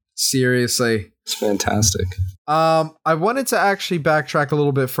potato. Seriously. It's fantastic. I wanted to actually backtrack a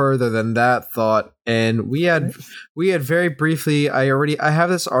little bit further than that thought. And we had very briefly, I have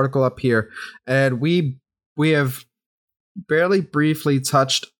this article up here, and we have barely briefly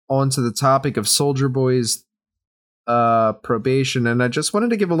touched onto the topic of Soldier Boy's probation, and I just wanted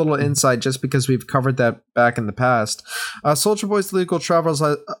to give a little insight, just because we've covered that back in the past. Soldier Boy's legal troubles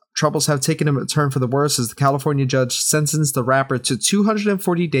have taken a turn for the worse, as the California judge sentenced the rapper to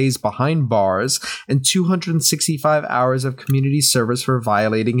 240 days behind bars and 265 hours of community service for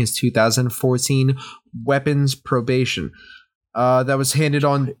violating his 2014 weapons probation. That was handed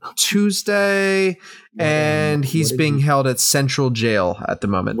on Tuesday, and he's being held at Central Jail at the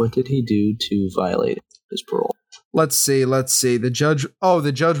moment. What did he do to violate his parole? Let's see. The judge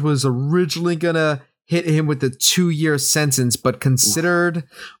was originally gonna hit him with a 2-year sentence, but considered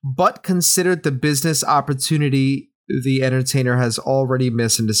the business opportunity the entertainer has already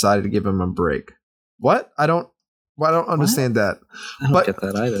missed and decided to give him a break. What? I don't understand that. I don't get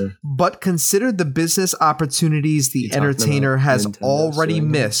that either. But considered the business opportunities the entertainer has already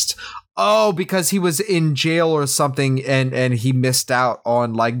missed. Oh, because he was in jail or something, and he missed out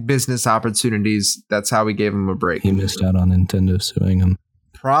on business opportunities. That's how we gave him a break. He missed out on Nintendo suing him.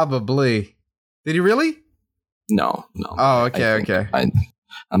 Probably. Did he really? No. Oh, okay.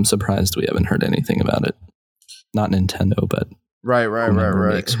 I'm surprised we haven't heard anything about it. Not Nintendo, but right.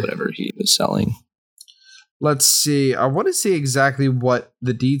 Makes whatever he was selling. Let's see. I want to see exactly what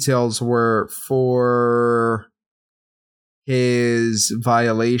the details were for his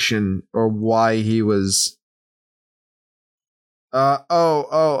violation, or why he was.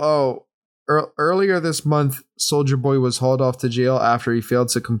 Earlier this month, Soldier Boy was hauled off to jail after he failed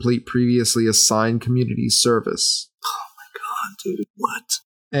to complete previously assigned community service. Oh my god, dude! What?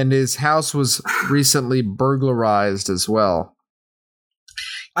 And his house was recently burglarized as well.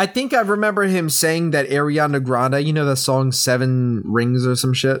 I think I remember him saying that Ariana Grande, the song 7 Rings or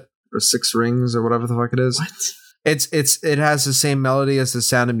some shit, or 6 Rings or whatever the fuck it is. What? It has the same melody as the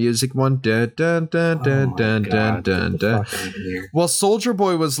Sound of Music one. Dun, dun, dun, dun, dun, dun, dun, dun. Well, Soldier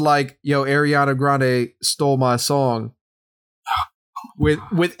Boy was like, "Yo, Ariana Grande stole my song." With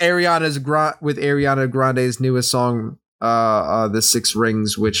Ariana Grande's newest song, the 6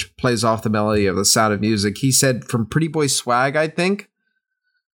 Rings, which plays off the melody of the Sound of Music. He said from Pretty Boy Swag, I think.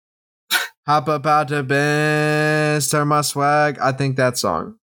 Hop up out the bench, turn my swag. I think that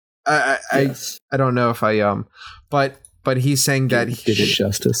song. Yes. I don't know if but he's saying that he did it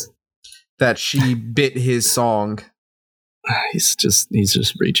justice. That she bit his song. He's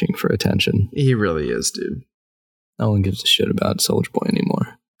just reaching for attention. He really is, dude. No one gives a shit about Soulja Boy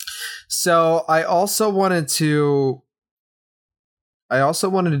anymore. So I also wanted to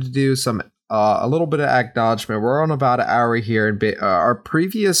do some a little bit of acknowledgement. We're on about an hour here, and our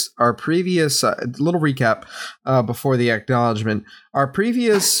previous little recap before the acknowledgement. Our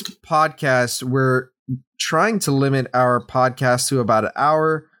previous podcast, we're trying to limit our podcast to about an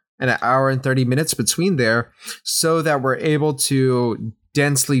hour and 30 minutes between there, so that we're able to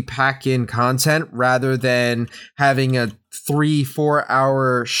densely pack in content rather than having a 3-4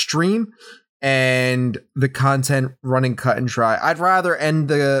 hour stream and the content running cut and dry. I'd rather end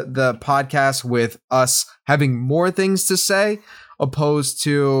the podcast with us having more things to say, opposed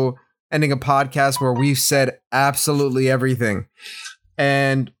to ending a podcast where we've said absolutely everything.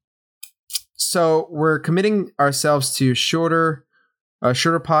 And so we're committing ourselves to shorter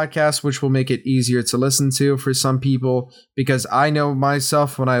podcasts, which will make it easier to listen to for some people, because I know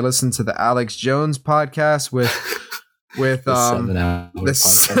myself when I listen to the Alex Jones podcast with 7 hour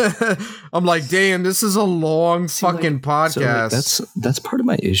podcast. I'm like, damn, this is a long fucking podcast. So that's part of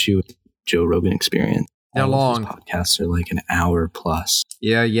my issue with Joe Rogan Experience. How long? Podcasts are like an hour plus.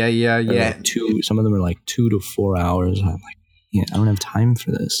 Yeah. Like some of them are like 2 to 4 hours. I'm like, yeah, I don't have time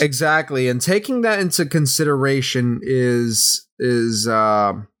for this. Exactly. And taking that into consideration is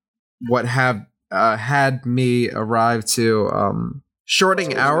what have had me arrive to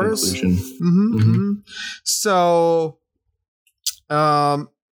shorting hours. So the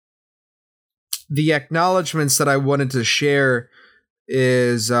acknowledgements that I wanted to share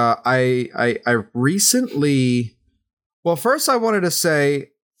is I recently, well, first I wanted to say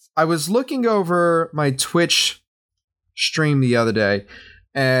I was looking over my Twitch stream the other day,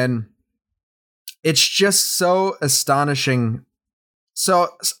 and it's just so astonishing. So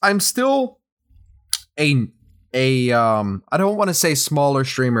I'm still a I don't want to say smaller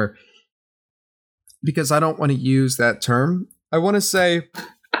streamer, because I don't want to use that term. I want to say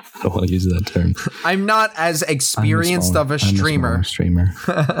I don't want to use that term. I'm not as experienced of a streamer.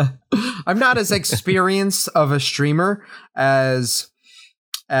 I'm not as experienced of a streamer as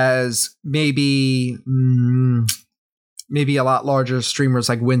maybe a lot larger streamers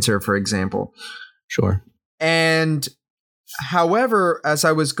like Winter, for example. Sure. And however, as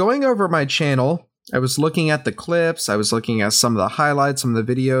I was going over my channel, I was looking at the clips, I was looking at some of the highlights, some of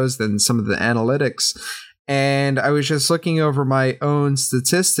the videos, then some of the analytics, and I was just looking over my own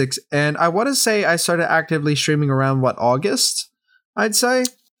statistics, and I want to say I started actively streaming around, August, I'd say?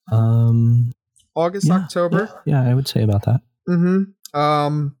 August, yeah, October? Yeah, I would say about that.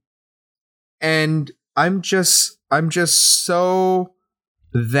 And I'm just so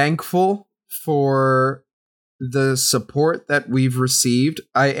thankful for the support that we've received.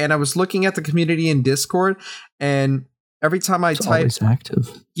 I was looking at the community in Discord, and every time I type, always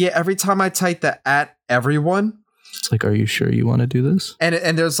active. Yeah, every time I type the @everyone, it's like, are you sure you want to do this?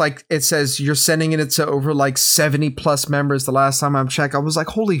 And there's like, it says you're sending it to over like 70 plus members. The last time I checked, I was like,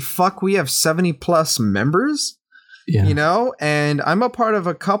 holy fuck, we have 70 plus members. Yeah. You know, and I'm a part of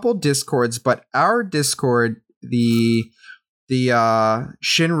a couple Discords, but our Discord, the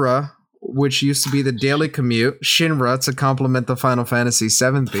Shinra, which used to be the Daily Commute, Shinra, to complement the Final Fantasy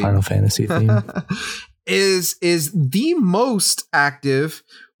VII theme. Final Fantasy theme. is the most active,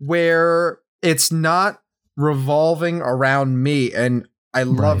 where it's not revolving around me, and I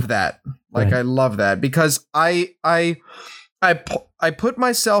love that. Like, I love that, because I put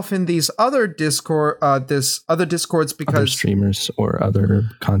myself in these other Discords because other streamers or other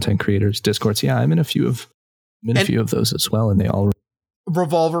content creators Discords. Yeah, I'm in a few of those as well, and they all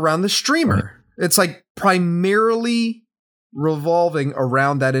revolve around the streamer. Right. It's like primarily revolving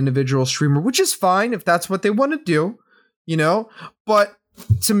around that individual streamer, which is fine if that's what they want to do, you know. But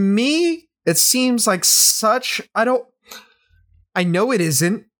to me, it seems like such. I know it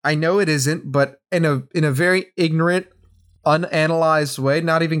isn't, but in a very ignorant, unanalyzed way,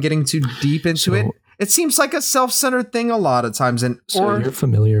 not even getting too deep into it. It seems like a self-centered thing a lot of times. And you're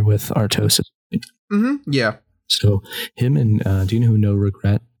familiar with Artosis? Mm-hmm. Yeah. So him and do you know who No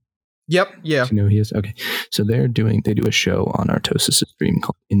Regret? Yep. Yeah. Do you know who he is? Okay. So they do a show on Artosis' stream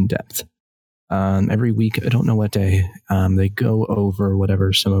called In Depth. Every week, I don't know what day, they go over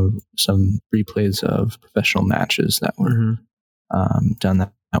whatever some replays of professional matches that were done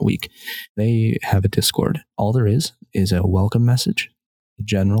that week. They have a Discord. All there is a welcome message,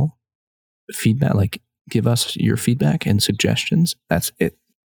 general feedback, like give us your feedback and suggestions. That's it.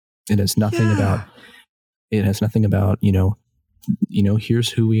 It has nothing about, you know, here's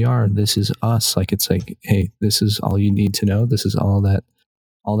who we are. This is us. Like, it's like, hey, this is all you need to know. This is all that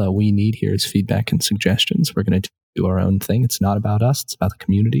we need here is feedback and suggestions. We're going to do our own thing. It's not about us. It's about the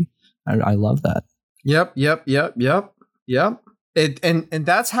community. I love that. Yep. And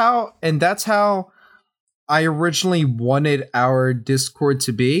that's how I originally wanted our Discord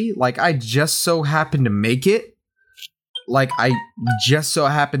to be. Like, I just so happened to make it. Like, I just so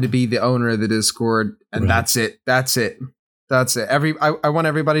happened to be the owner of the Discord, and that's it. I want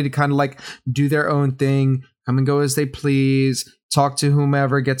everybody to kind of like do their own thing, come and go as they please, talk to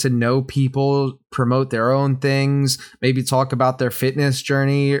whomever, get to know people, promote their own things, maybe talk about their fitness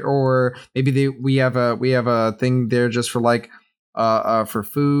journey, or maybe we have a thing there just for like for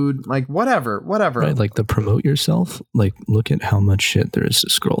food, like whatever. Right, like the promote yourself. Like, look at how much shit there is to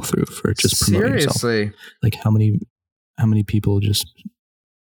scroll through for just promoting yourself. Like how many people just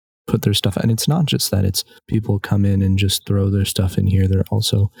put their stuff, and it's not just that, it's people come in and just throw their stuff in here. They're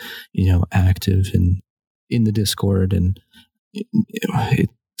also, active in the Discord, and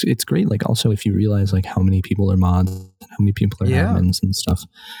it's great. Like, also, if you realize like how many people are mods, how many people are admins and stuff,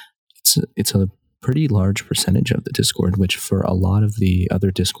 it's a pretty large percentage of the Discord, which for a lot of the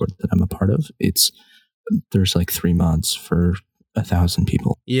other Discord that I'm a part of, there's like 3 mods for 1,000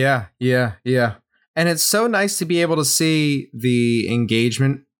 people. Yeah. And it's so nice to be able to see the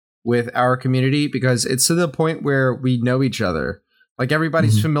engagement with our community, because it's to the point where we know each other. Like,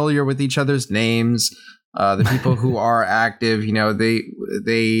 everybody's familiar with each other's names. The people who are active,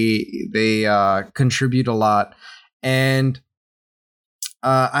 they contribute a lot. And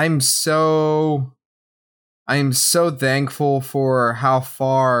I'm so thankful for how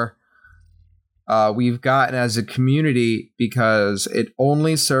far we've gotten as a community, because it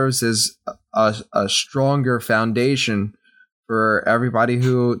only serves as a stronger foundation for everybody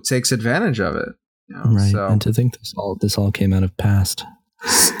who takes advantage of it. Right. So, and to think this all came out of past.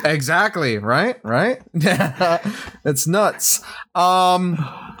 Exactly. Right. It's nuts.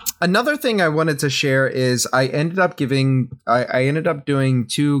 Another thing I wanted to share is I ended up doing 2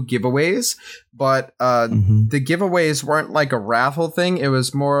 giveaways, but the giveaways weren't like a raffle thing. It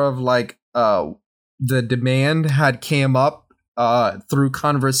was more of like the demand had came up through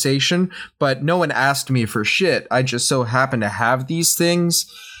conversation, but no one asked me for shit. I just so happened to have these things,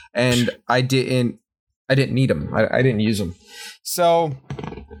 and I didn't need them. I didn't use them. So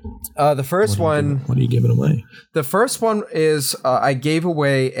the first one... What are you giving away? The first one is I gave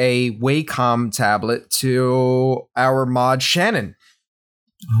away a Wacom tablet to our mod Shannon.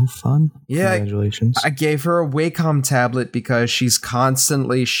 Oh, fun. Yeah. Congratulations. I gave her a Wacom tablet because she's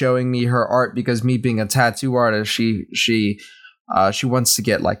constantly showing me her art, because me being a tattoo artist, she wants to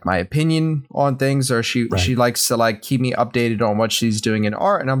get like my opinion on things, or she likes to like keep me updated on what she's doing in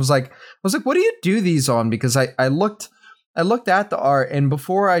art. And I was like, what do you do these on? Because I looked at the art, and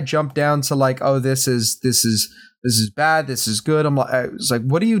before I jumped down to like, oh, this is bad, this is good, I was like,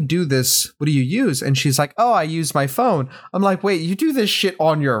 what do you do this? What do you use? And she's like, oh, I use my phone. I'm like, wait, you do this shit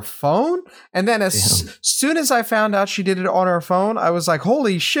on your phone? And then as soon as I found out she did it on her phone, I was like,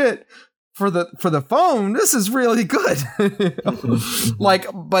 holy shit. For the phone, this is really good. Like,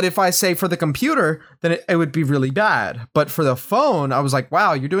 but if I say for the computer, then it would be really bad. But for the phone, I was like,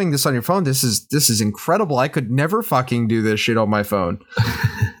 wow, you're doing this on your phone. This is incredible. I could never fucking do this shit on my phone.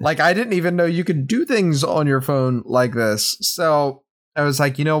 Like, I didn't even know you could do things on your phone like this. So I was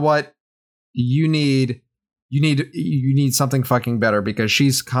like, you know what? You need something fucking better, because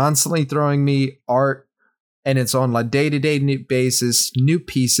she's constantly throwing me art, and it's on a day-to-day basis, new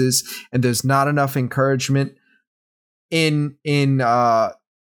pieces, and there's not enough encouragement there's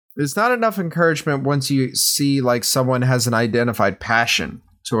not enough encouragement once you see like someone has an identified passion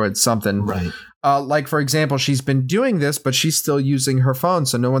towards something. Right. Like, for example, she's been doing this, but she's still using her phone,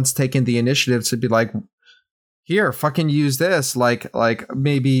 so no one's taken the initiative to be like, here, fucking use this. Like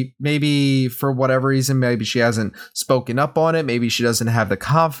maybe for whatever reason, maybe she hasn't spoken up on it. Maybe she doesn't have the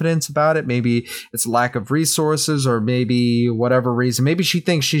confidence about it. Maybe it's lack of resources, or maybe whatever reason. Maybe she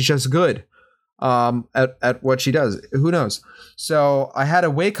thinks she's just good at what she does. Who knows? So I had a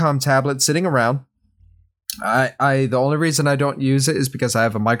Wacom tablet sitting around. The only reason I don't use it is because I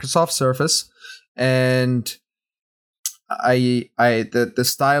have a Microsoft Surface, and the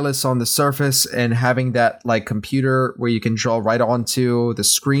stylus on the Surface and having that like computer where you can draw right onto the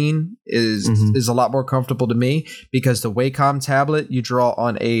screen is a lot more comfortable to me, because the Wacom tablet, you draw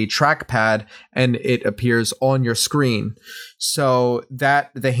on a trackpad and it appears on your screen. So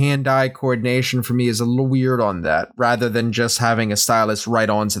that the hand-eye coordination for me is a little weird on that, rather than just having a stylus right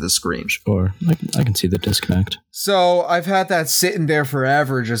onto the screen. Sure, I can see the disconnect. So I've had that sitting there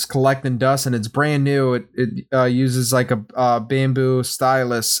forever, just collecting dust, and it's brand new. It uses like a bamboo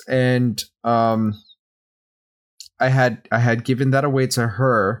stylus, and I had given that away to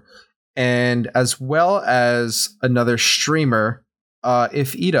her, and as well as another streamer,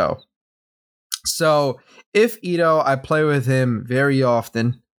 If Ito. So if Ito, I play with him very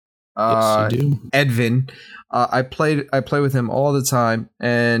often. Yes, you do. Edvin, I play with him all the time,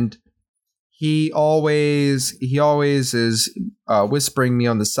 and he always is whispering me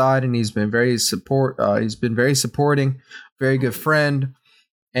on the side, and he's been very supporting, very good friend,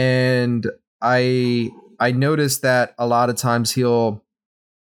 and I noticed that a lot of times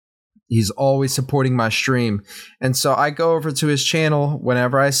he's always supporting my stream. And so I go over to his channel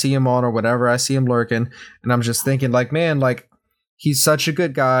whenever I see him on or whenever I see him lurking. And I'm just thinking like, man, like he's such a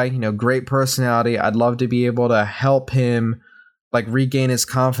good guy, great personality. I'd love to be able to help him like regain his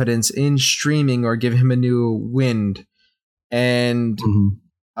confidence in streaming or give him a new wind. And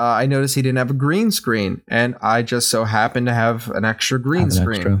I noticed he didn't have a green screen, and I just so happened to have an extra green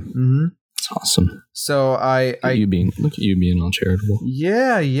screen. Mm-hmm. That's awesome. So look at you being all charitable.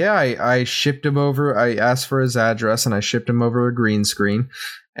 Yeah. I shipped him over. I asked for his address, and I shipped him over a green screen.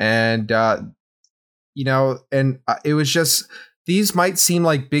 And it was just, these might seem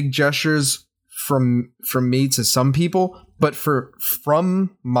like big gestures from me to some people, but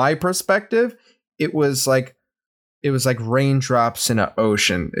from my perspective, it was like raindrops in an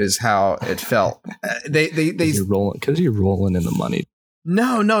ocean is how it felt. You're rolling in the money.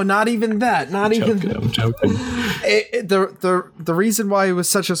 No, not even that. I'm joking. The reason why it was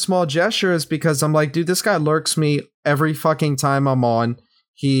such a small gesture is because I'm like, dude, this guy lurks me every fucking time I'm on.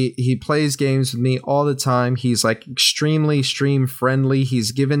 He plays games with me all the time. He's like extremely stream friendly.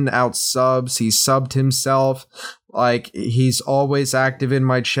 He's given out subs. He's subbed himself. Like he's always active in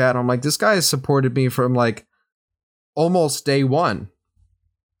my chat. I'm like, this guy has supported me from like almost day one.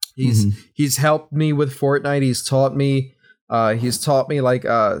 He's helped me with Fortnite. He's taught me like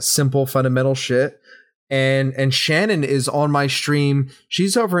simple fundamental shit. And Shannon is on my stream.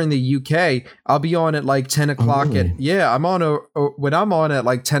 She's over in the UK. I'll be on at like 10 o'clock. Oh, really? I'm on when I'm on at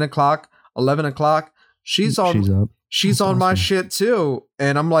like 10 o'clock, 11 o'clock. She's on up. She's That's on awesome. my shit too.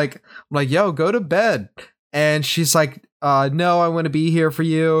 And I'm like, yo, go to bed. And she's like, no, I want to be here for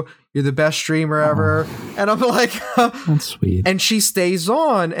you. You're the best streamer ever. And I'm like, that's sweet. And she stays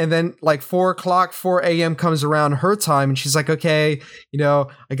on. And then like 4 a.m. comes around her time. And she's like, okay, I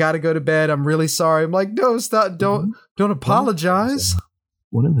got to go to bed. I'm really sorry. I'm like, no, stop. Don't apologize.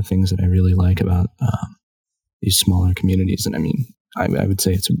 One of the things that I really like about these smaller communities, and I mean, I would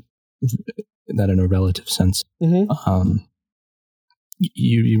say it's that in a relative sense,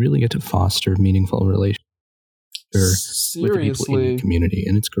 you really get to foster meaningful relationships with the people in your community,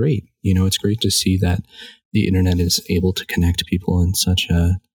 and it's great. It's great to see that the internet is able to connect people in such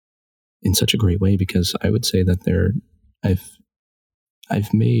a great way, because I would say that I've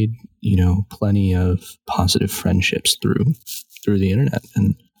made plenty of positive friendships through the internet,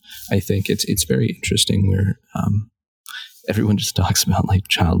 and I think it's very interesting where everyone just talks about like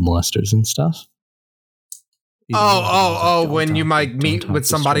child molesters and stuff. When you might meet with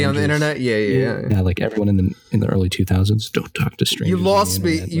somebody on the internet. Yeah, like everyone in the early 2000s, don't talk to strangers. You lost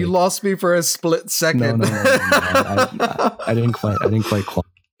me. You lost me for a split second. No. I didn't quite.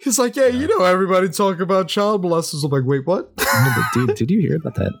 He's like, everybody talk about child molesters. I'm like, wait, what? Dude, did you hear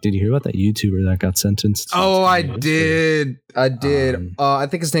about that? Did you hear about that YouTuber that got sentenced? Oh, I did. I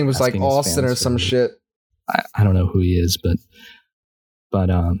think his name was like Austin or some shit. I don't know who he is, but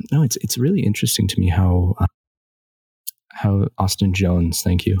no, it's really interesting to me how Austin Jones,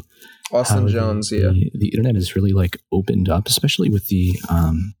 thank you. Austin Jones, the internet has really like opened up, especially with the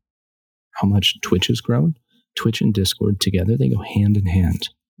how much Twitch has grown. Twitch and Discord together, they go hand in hand.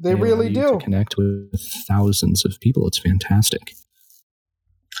 They really do. To connect with thousands of people. It's fantastic.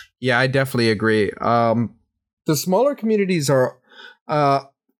 Yeah, I definitely agree. The smaller communities are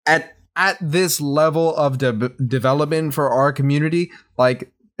at this level of development for our community.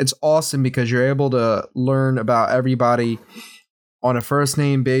 Like, it's awesome because you're able to learn about everybody on a first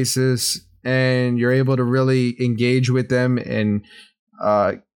name basis, and you're able to really engage with them and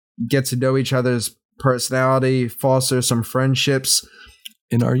get to know each other's personality, foster some friendships.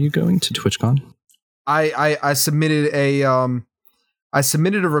 And are you going to TwitchCon? I submitted a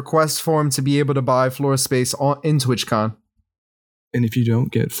request form to be able to buy floor space in TwitchCon. And if you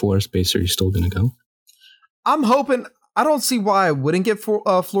don't get floor space, are you still going to go? I'm hoping. I don't see why I wouldn't get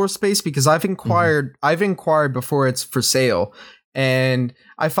floor space, because I've inquired. Mm-hmm. I've inquired before it's for sale, and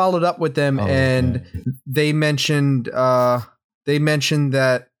I followed up with them, and they mentioned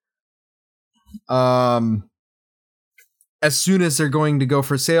that as soon as they're going to go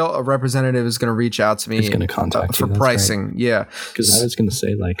for sale, a representative is going to reach out to me. It's going to contact you for pricing. Right. Yeah, because I was going to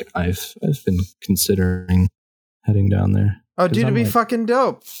say, like, I've been considering heading down there. Oh, dude, it'd be fucking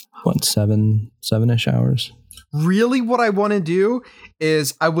dope. What, 7-ish hours? really what I want to do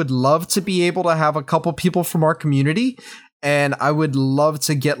is I would love to be able to have a couple people from our community, and I would love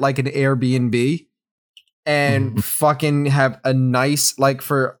to get like an Airbnb and fucking have a nice like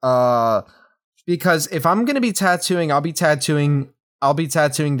for because if I'm gonna be tattooing, I'll be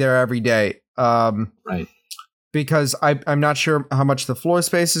tattooing there every day. Right. Because I'm not sure how much the floor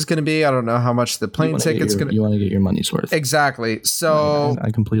space is going to be. I don't know how much the plane ticket's going to. You want to get your money's worth. Exactly. So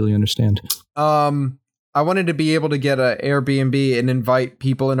I completely understand. I wanted to be able to get an Airbnb and invite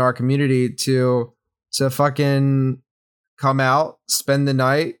people in our community to fucking come out, spend the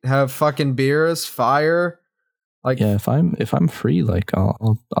night, have fucking beers, fire. Like, yeah, if I'm free, like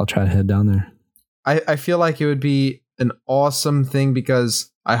I'll try to head down there. I feel like it would be an awesome thing because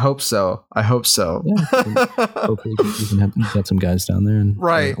I hope so. Yeah, hopefully you can get some guys down there and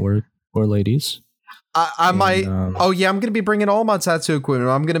right or ladies. I might. I'm going to be bringing all my tattoo equipment.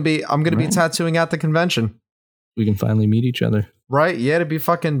 I'm going to be tattooing at the convention. We can finally meet each other. Right? Yeah, it'd be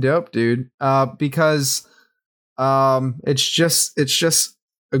fucking dope, dude. Because it's just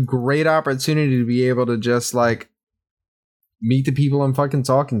a great opportunity to be able to just like meet the people I'm fucking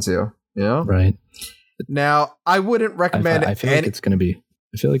talking to. You know? Right. Now, I wouldn't recommend. I feel like it's going to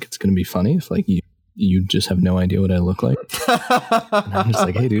be funny if like you just have no idea what I look like. And I'm just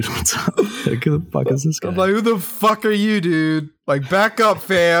like, hey, dude, what's up? Like, who the fuck is this guy? I'm like, who the fuck are you, dude? Like, back up,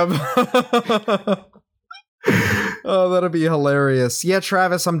 fam. Oh, that'll be hilarious. Yeah,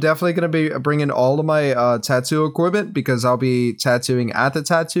 Travis, I'm definitely going to be bringing all of my tattoo equipment because I'll be tattooing at the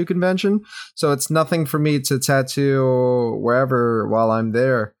tattoo convention. So it's nothing for me to tattoo wherever while I'm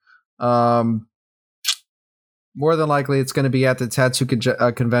there. More than likely, it's going to be at the tattoo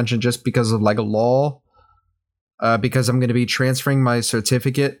convention just because of like a law. Because I'm going to be transferring my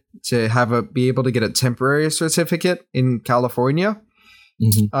certificate to be able to get a temporary certificate in California.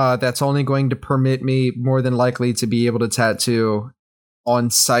 Mm-hmm. That's only going to permit me more than likely to be able to tattoo on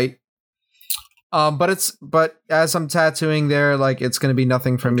site. But as I'm tattooing there, like it's going to be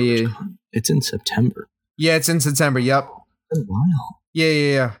nothing for me. It's in September. Yeah, it's in September. Yep. Wow.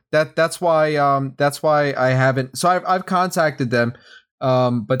 Yeah. That's why I haven't. So I've contacted them,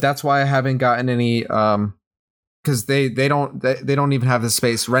 but that's why I haven't gotten any. Because they don't even have the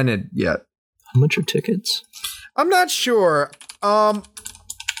space rented yet. How much are tickets? I'm not sure.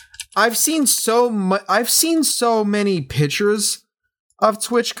 I've seen so many pictures of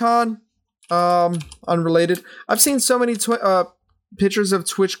TwitchCon. Unrelated. I've seen so many pictures of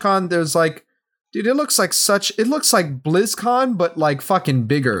TwitchCon. There's like, dude, it looks like BlizzCon, but like fucking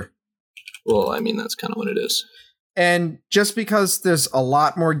bigger. Well, I mean, that's kind of what it is. And just because there's a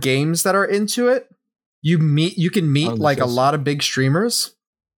lot more games that are into it, you can meet like a lot of big streamers.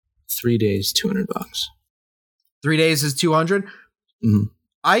 3 days, $200. 3 days is 200. Mm-hmm.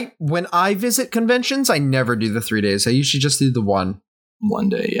 When I visit conventions, I never do the 3 days. I usually just do the one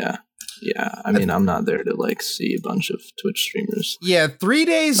day. Yeah. I mean, I'm not there to like see a bunch of Twitch streamers. Yeah, 3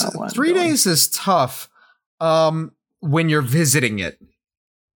 days. 3 days is tough. When you're visiting it.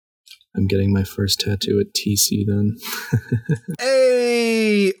 I'm getting my first tattoo at TC then.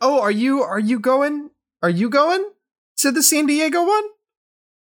 Hey! Oh, are you going? Are you going to the San Diego one?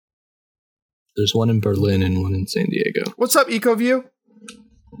 There's one in Berlin and one in San Diego. What's up, EcoView?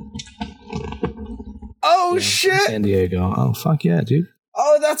 Oh, yeah, shit! San Diego. Oh, fuck yeah, dude.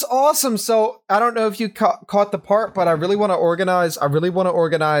 Oh, that's awesome. So I don't know if you caught the part, but I really want to organize. I really want to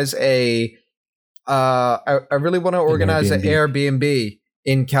organize an Airbnb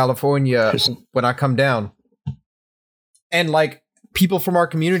in California when I come down. And like people from our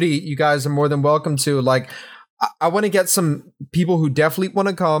community, you guys are more than welcome to. Like, I want to get some people who definitely want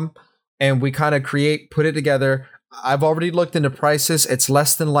to come, and we kind of put it together. I've already looked into prices. It's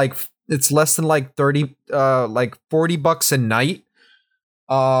less than like 30, like $40 a night.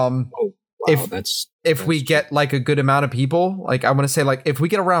 If we get like a good amount of people, like I want to say, like if we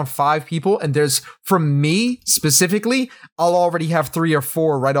get around 5 people, and there's from me specifically, I'll already have 3 or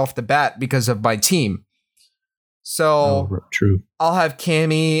 4 right off the bat because of my team. So true. I'll have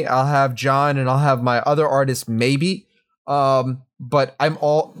Cammy, I'll have John, and I'll have my other artists maybe. But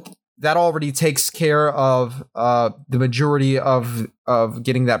that already takes care of the majority of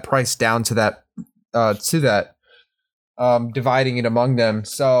getting that price down to that dividing it among them.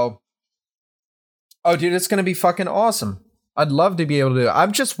 So, oh, dude, it's gonna be fucking awesome. I'd love to be able to do it.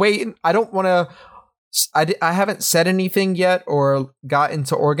 I'm just waiting. I don't want to. I haven't said anything yet or got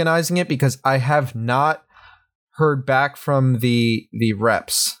into organizing it because I have not heard back from the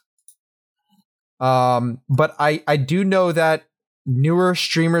reps. But I do know that newer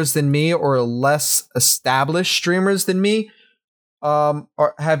streamers than me or less established streamers than me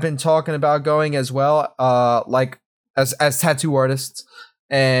have been talking about going as well, like as tattoo artists,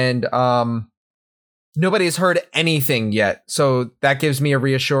 and nobody's heard anything yet. So that gives me a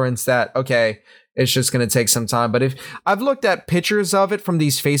reassurance that okay, it's just going to take some time. But if I've looked at pictures of it from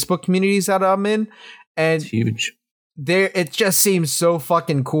these Facebook communities that I'm in, and It's huge. it just seems so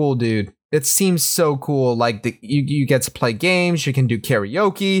fucking cool, dude. It seems so cool. Like you get to play games, you can do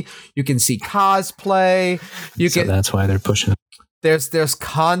karaoke, you can see cosplay, So that's why they're pushing it. There's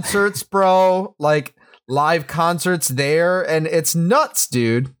concerts, bro, like live concerts there, and it's nuts,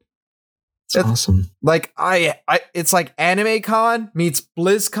 dude. It's awesome. Like it's like Anime Con meets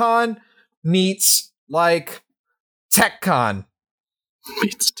BlizzCon meets like TechCon.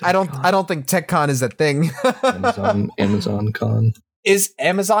 I don't think TechCon is a thing. Amazon Con. Is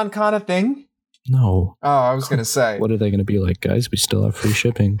Amazon Con a thing? No. Oh, I was gonna say. What are they gonna be like, guys? We still have free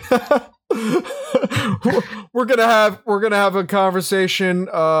shipping. we're gonna have a conversation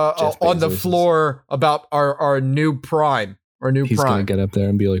on the floor about our new Prime. He's gonna get up there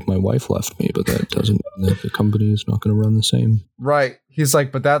and be like, my wife left me, but that doesn't mean that the company is not gonna run the same. Right. He's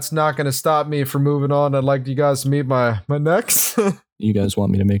like, but that's not gonna stop me from moving on. I'd like you guys to meet my next. You guys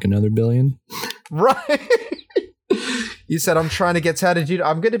want me to make another billion? Right. He said, I'm trying to get tattooed. Dude,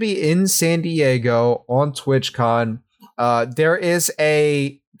 I'm going to be in San Diego on TwitchCon. There is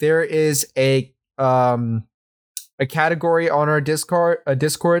a category on our Discord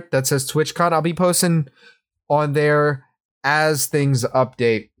that says TwitchCon. I'll be posting on there as things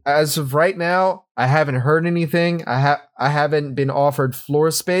update. As of right now, I haven't heard anything. I haven't been offered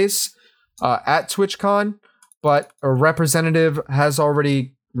floor space at TwitchCon, but a representative has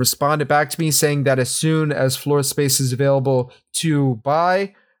already responded back to me saying that as soon as floor space is available to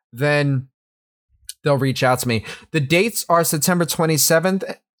buy, then they'll reach out to me. The dates are September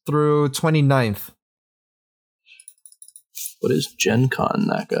 27th through 29th. What is Gen Con,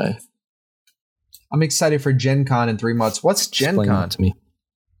 that guy? I'm excited for Gen Con in 3 months. What's Gen Explain Con? that to me.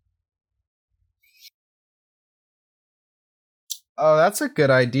 Oh, that's a good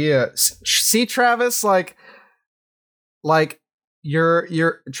idea. See, Travis, like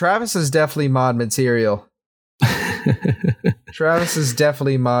your Travis is definitely mod material. Travis is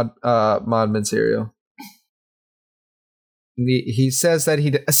definitely mod material. He says that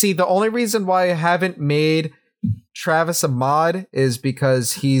see, the only reason why I haven't made Travis a mod is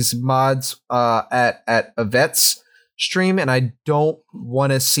because he's mods at a vet's stream, and I don't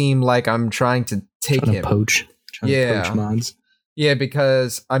want to seem like I'm trying to take him. Poach mods. Yeah,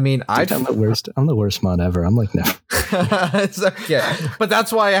 because I mean, I'm the worst mod ever. I'm like, no. It's okay, but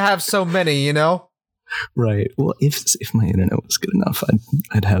that's why I have so many, you know. Right. Well, if my internet was good enough,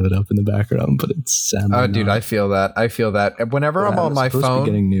 I'd have it up in the background, but it's sadly Oh, dude, not. I feel that. Whenever I'm on my phone, supposed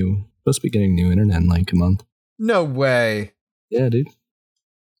to be getting new internet in like a month. No way. Yeah, dude.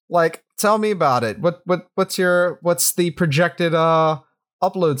 Like, tell me about it. What's the projected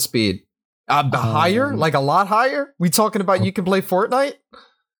upload speed? Higher? Like a lot higher? We talking about you can play Fortnite?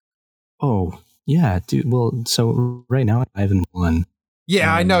 Oh, yeah, dude. Well, so right now I have 1.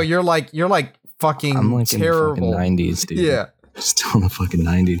 Yeah, I know. You're like fucking I'm like terrible. In the fucking 90s, dude. Yeah. Still in the fucking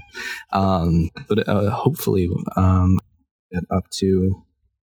 90s. But hopefully get up to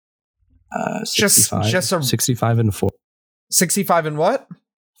 65. 65 and 4. 65 and what?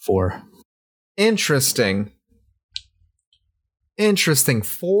 4. Interesting.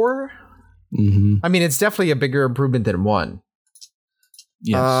 4? Mm-hmm. I mean, it's definitely a bigger improvement than 1.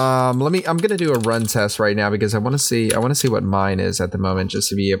 Yes. I'm gonna do a run test right now because I want to see what mine is at the moment, just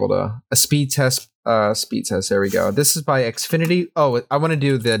to be able to a speed test. There we go. This is by Xfinity. Oh, I want to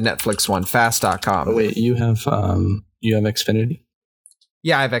do the Netflix one, fast.com. Oh, wait, you have Xfinity?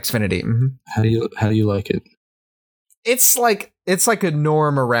 Yeah, I have Xfinity. Mm-hmm. How do you like it? It's like a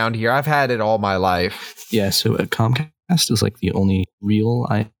norm around here. I've had it all my life. Yeah, so Comcast is like the only real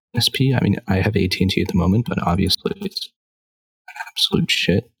ISP. I mean, I have AT&T at the moment, but obviously it's absolute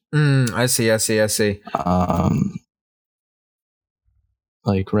shit. I see.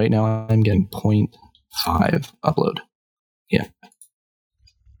 Like right now I'm getting 0.5 upload. Yeah.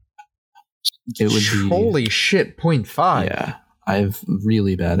 It would be holy shit, 0.5. Yeah. I have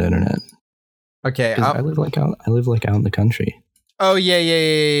really bad internet. Okay. I live out in the country. Oh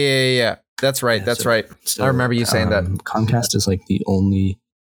yeah. That's right. So, I remember you saying that. Comcast is like the only.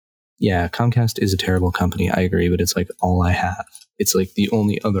 Yeah, Comcast is a terrible company. I agree, but it's like all I have. It's like the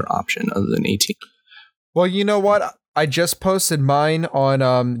only other option other than AT. Well, you know what? I just posted mine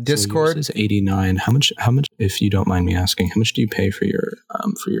on Discord. So yours is 89. How much? If you don't mind me asking, how much do you pay for your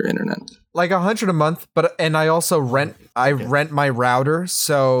internet? Like $100 a month, and I also rent my router,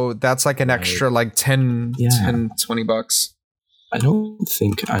 so that's like an extra like $10, $20. I don't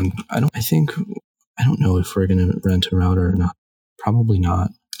know if we're going to rent a router or not. Probably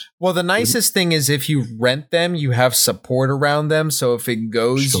not. Well, the nicest thing is if you rent them, you have support around them. So if it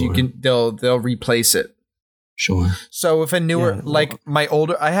goes, they'll replace it. Sure. So if a newer,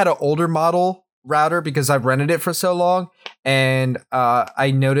 I had an older model router because I've rented it for so long, and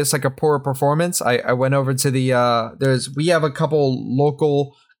I noticed like a poor performance. I went over to we have a couple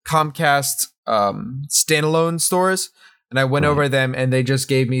local Comcast standalone stores, and I went over them, and they just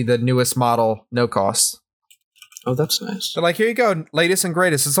gave me the newest model, no cost. Oh, that's nice. They're like, here you go, latest and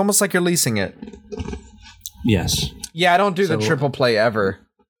greatest. It's almost like you're leasing it. Yes. Yeah, I don't do the triple play ever.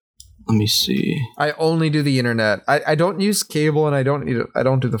 Let me see. I only do the internet. I don't use cable, and I don't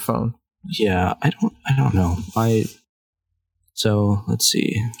do the phone. Yeah, I don't know. So let's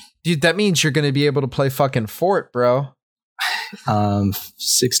see. Dude, that means you're going to be able to play fucking Fort, bro.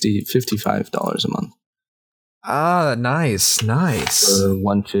 $55 a month. Ah, nice. For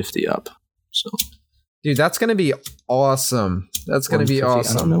 $150 up. So, dude, that's going to be awesome. That's going to be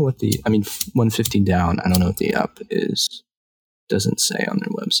awesome. I don't know what $150 down. I don't know what the up is. Doesn't say on their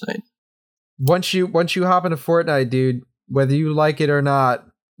website. Once you hop into Fortnite, dude, whether you like it or not,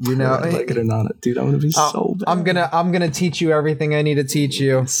 like it or not, dude, I'm gonna be so bad. I'm gonna teach you everything I need to teach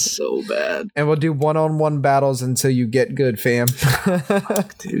you. So bad. And we'll do 1-on-1 battles until you get good, fam.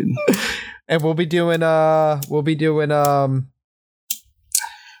 Fuck, dude. And we'll be doing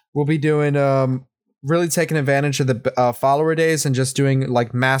really taking advantage of the follower days and just doing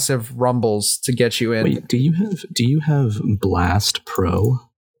like massive rumbles to get you in. Wait, do you have Blast Pro?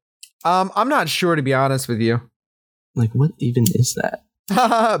 I'm not sure, to be honest with you. Like, what even is that?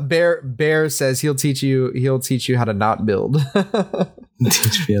 Bear says he'll teach you how to not build.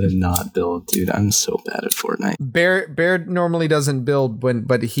 Teach me how to not build, dude. I'm so bad at Fortnite. Bear normally doesn't build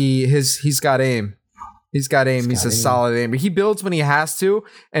but he's got aim. He's got aim. He's a solid aimer. He builds when he has to,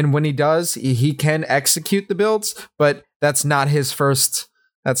 and when he does, he can execute the builds, but that's not his first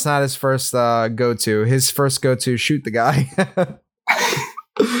go-to. His first go-to, shoot the guy.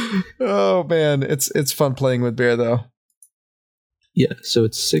 Oh man, it's fun playing with Bear though. Yeah, so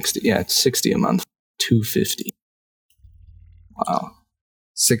it's 60. Yeah, it's 60 a month, $250. Wow.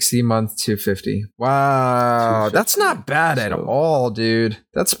 60 a month, $250. Wow, that's not bad at all, dude.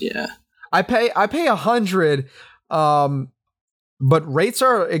 I pay $100, but rates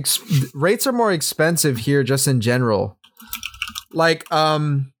are more expensive here just in general. Like,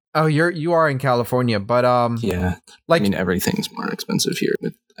 you are in California, but yeah, like, I mean, everything's more expensive here,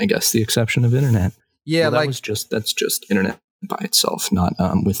 with I guess the exception of internet. Yeah, well, that's just internet by itself, not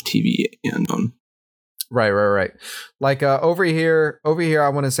with TV and Right. Like over here, I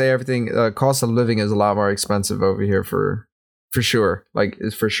want to say everything. Cost of living is a lot more expensive over here for sure. Like,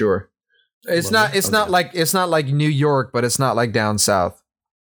 it's for sure. It's not like New York, but it's not like down south.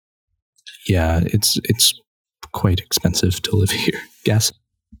 Yeah, it's quite expensive to live here. Gas.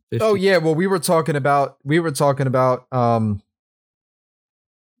 50. Oh yeah, well we were talking about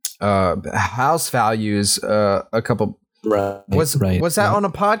house values a couple. Right. Was that on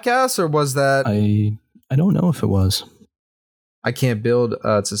a podcast, or was that? I don't know if it was. I can't build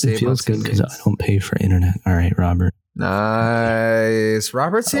to save. It feels good because I don't pay for internet. All right, Robert. Nice.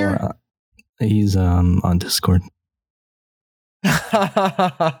 Robert's here. He's on Discord. There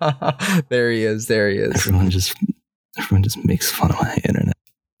he is. Everyone just makes fun of my internet.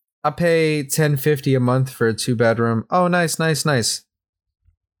 I pay $10.50 a month for a 2-bedroom. Oh, nice. I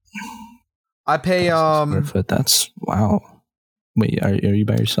pay square foot. That's wow. Wait, are you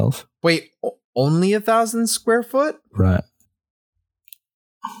by yourself? Wait, only 1,000 square foot? Right.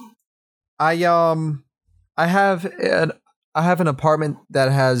 I have an apartment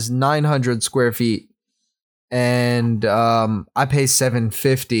that has 900 square feet, and I pay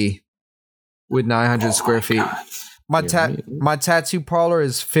 $750 with 900 square feet. God. My tattoo parlor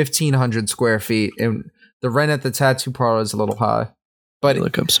is 1,500 square feet, and the rent at the tattoo parlor is a little high. But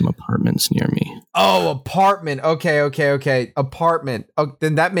look up some apartments near me. Oh, apartment. Okay. Apartment. Oh,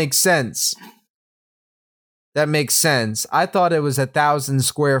 then that makes sense. I thought it was 1,000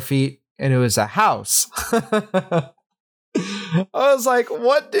 square feet, and it was a house. I was like,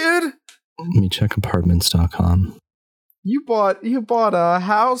 what, dude? Let me check apartments.com. You bought a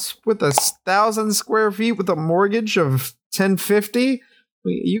house with 1,000 square feet with a mortgage of $1,050?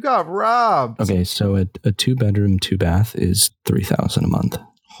 You got robbed. Okay, so a 2-bedroom, 2-bath is $3,000 a month.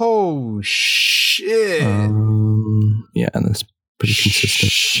 Oh shit! Yeah, that's pretty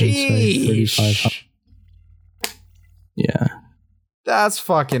consistent. Sheesh. Yeah, that's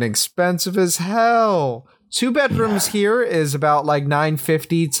fucking expensive as hell. 2 bedrooms here is about like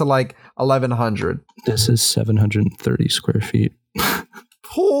 $950 to like $1,100. This is 730 square feet.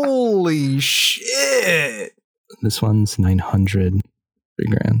 Holy shit! This one's 900,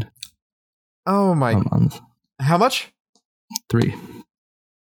 $3,000. Oh my! A month. How much? 3,000.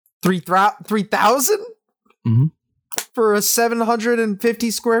 3,000 for a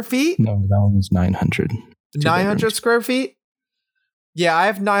 750 square feet? No, that one was 900. 900 square feet? Yeah, I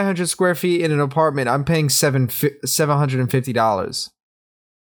have 900 square feet in an apartment. I'm paying $750.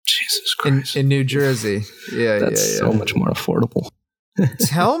 Jesus Christ. In New Jersey. Yeah, That's so much more affordable.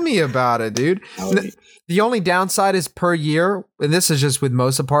 Tell me about it, dude. The only downside is per year, and this is just with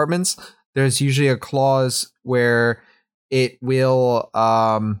most apartments, there's usually a clause where it will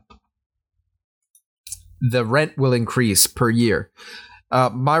the rent will increase per year.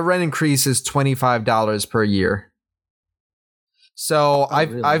 My rent increase is $25 per year. So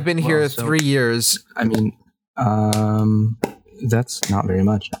I've been here 3 years. I mean, that's not very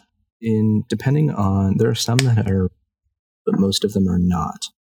much. Depending on, there are some that are, but most of them are not.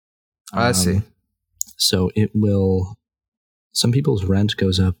 I see. So it will. Some people's rent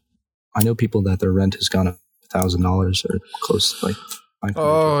goes up. I know people that their rent has gone up $1,000 or close, like $500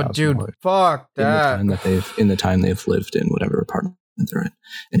 Oh, dude, fuck that! In the time they've lived in whatever apartment they're in,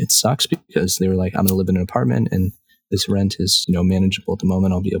 and it sucks because they were like, "I'm going to live in an apartment, and this rent is, manageable at the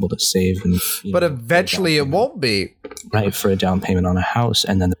moment. I'll be able to save." And but eventually, it won't be right for a down payment on a house,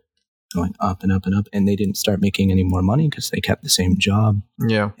 and then going up and up and up, and they didn't start making any more money because they kept the same job.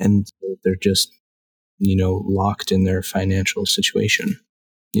 Yeah, and they're just locked in their financial situation.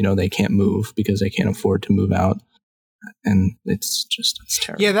 They can't move because they can't afford to move out. And it's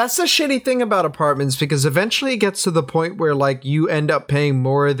terrible. Yeah, that's the shitty thing about apartments, because eventually it gets to the point where like you end up paying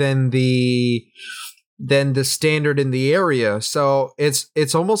more than the standard in the area. So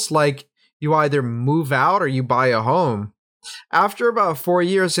it's almost like you either move out or you buy a home. After about 4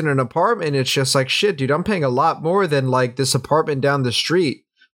 years in an apartment, it's just like, shit, dude, I'm paying a lot more than like this apartment down the street,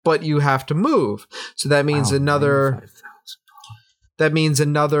 but you have to move. So that means another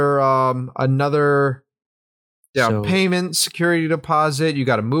down payment, security deposit. You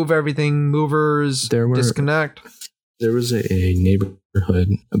got to move everything, movers, disconnect. There was a neighborhood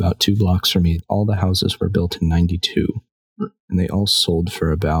about 2 blocks from me. All the houses were built in 92, and they all sold for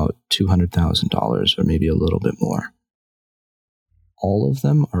about $200,000 or maybe a little bit more. All of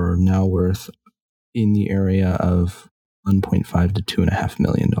them are now worth in the area of $1.5 to $2.5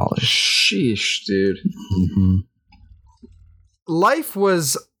 million. Sheesh, dude. Mm-hmm. Life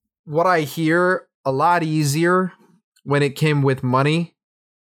was, what I hear, a lot easier when it came with money.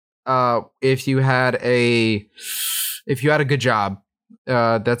 If you had a good job,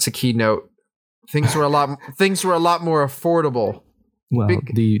 that's a key note. Things were a lot more affordable. Well,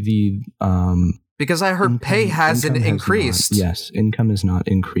 because I heard pay hasn't increased. Yes, income has not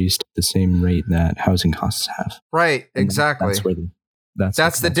increased at the same rate that housing costs have. Right, exactly.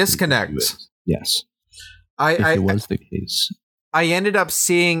 That's the disconnect. Yes, if it was the case. I ended up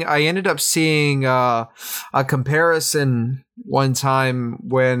seeing a comparison one time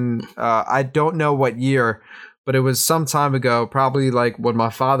when I don't know what year, but it was some time ago, probably like when my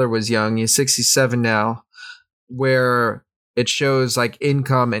father was young. He's 67 now, where it shows like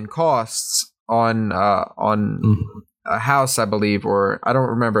income and costs on a house, I believe, or I don't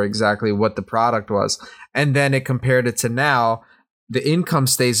remember exactly what the product was, and then it compared it to now. The income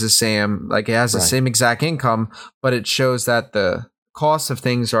stays the same, like it has the same exact income, but it shows that the cost of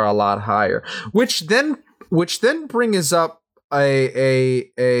things are a lot higher, which then brings up a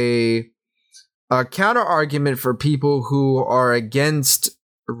counter argument for people who are against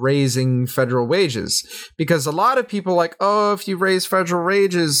raising federal wages, because a lot of people are like, oh, if you raise federal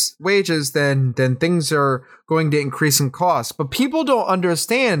wages, then things are going to increase in cost. But people don't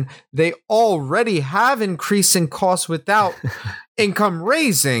understand they already have increasing costs without income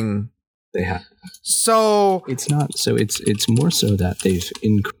raising. They have. So it's not. So it's more so that they've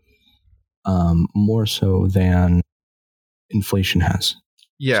more so than inflation has.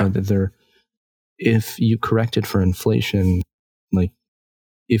 Yeah. So that if you corrected for inflation, like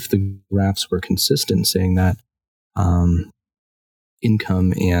if the graphs were consistent saying that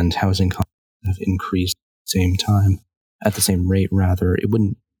income and housing costs have increased at the same time, at the same rate, rather, it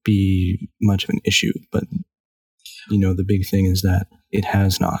wouldn't be much of an issue. But the big thing is that it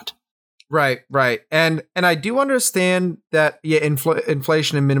has not. Right. And I do understand that,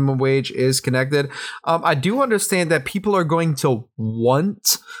 inflation and minimum wage is connected. I do understand that people are going to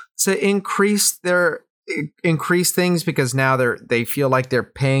want to increase things because now they feel like they're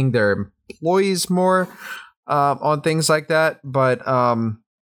paying their employees more on things like that. But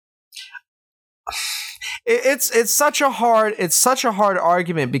it's such a hard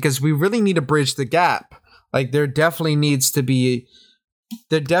argument because we really need to bridge the gap. Like there definitely needs to be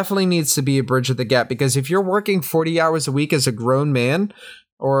a bridge of the gap, because if you're working 40 hours a week as a grown man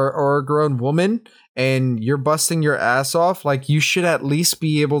or a grown woman and you're busting your ass off, like you should at least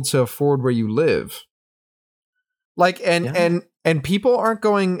be able to afford where you live. Like, and people aren't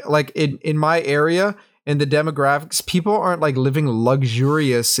going, like in my area, in the demographics, people aren't like living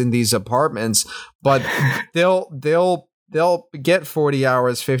luxurious in these apartments, but they'll get 40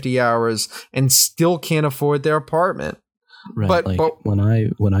 hours, 50 hours and still can't afford their apartment. Right. But when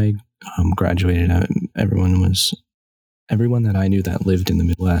I graduated, everyone that I knew that lived in the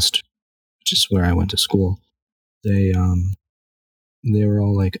Midwest, which is where I went to school, they were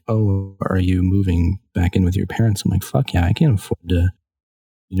all like, "Oh, are you moving back in with your parents?" I'm like, "Fuck yeah, I can't afford to,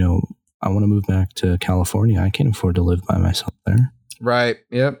 I want to move back to California. I can't afford to live by myself there." Right.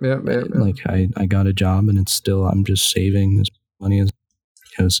 Yep. Like I got a job and it's still, I'm just saving as money as,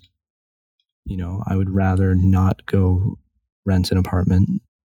 because, I would rather not go rent an apartment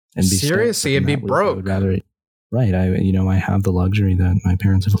and be seriously and be broke. I would rather, right. I have the luxury that my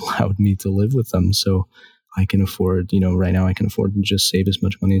parents have allowed me to live with them. So I can afford, right now I can afford to just save as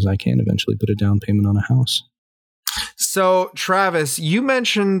much money as I can, eventually put a down payment on a house. So Travis, you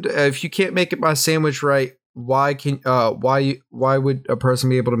mentioned if you can't make it my sandwich right, why would a person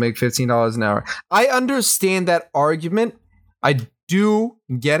be able to make $15 an hour? I understand that argument. I do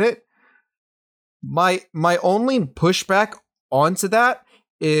get it. My only pushback onto that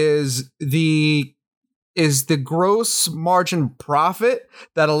is the gross margin profit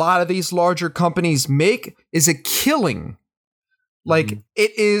that a lot of these larger companies make is a killing. Like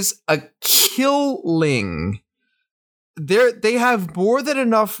it is a killing. They have more than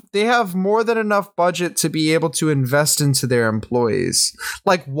enough budget to be able to invest into their employees.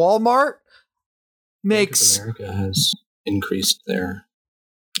 Like Walmart makes America has increased their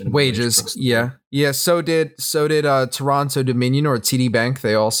wages. Yeah. So did Toronto Dominion or TD Bank.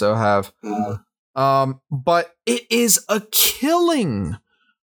 They also have. But it is a killing.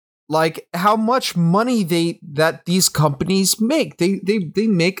 Like how much money that these companies make. They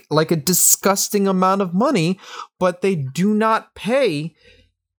make like a disgusting amount of money, but they do not pay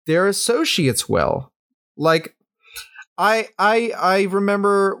their associates well. Like I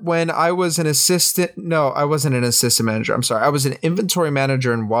remember when I was an assistant. No, I wasn't an assistant manager. I'm sorry. I was an inventory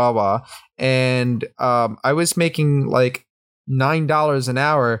manager in Wawa, and I was making like $9 an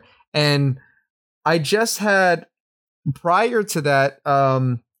hour, and I just had, prior to that,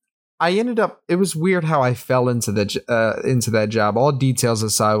 I ended up, it was weird how I fell into that job. All details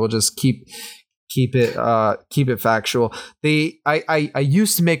aside, we'll just keep it factual. I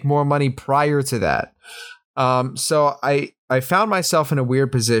used to make more money prior to that. So I found myself in a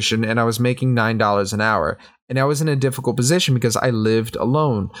weird position, and I was making $9 an hour, and I was in a difficult position because I lived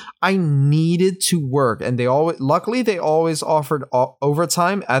alone. I needed to work, and luckily they always offered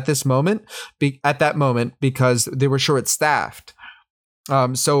overtime at that moment because they were short staffed.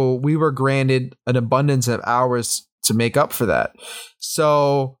 So we were granted an abundance of hours to make up for that.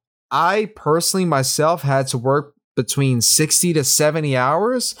 So I personally myself had to work between 60 to 70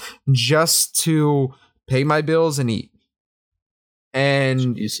 hours just to pay my bills and eat.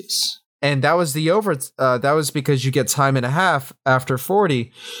 And Jesus. And that was that was because you get time and a half after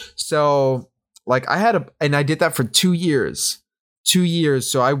 40. So like I did that for 2 years. 2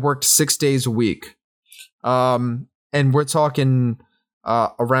 years. So I worked 6 days a week. And we're talking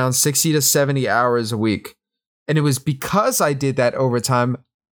around 60 to 70 hours a week. And it was because I did that overtime,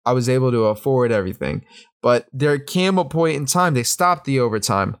 I was able to afford everything. But there came a point in time they stopped the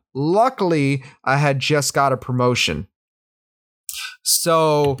overtime. Luckily, I had just got a promotion.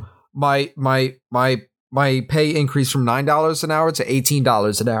 So my pay increased from $9 an hour to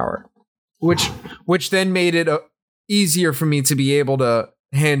 $18 an hour, which then made it easier for me to be able to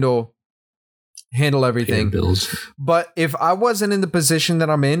handle everything. Bills. But if I wasn't in the position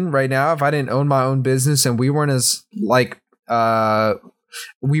that I'm in right now, if I didn't own my own business and we weren't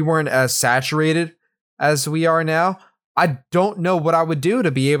as saturated as we are now, I don't know what I would do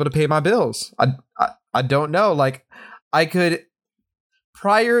to be able to pay my bills. I don't know. Like I could,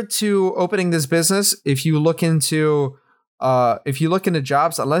 prior to opening this business, if you look into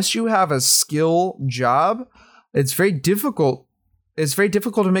jobs, unless you have a skill job, it's very difficult. It's very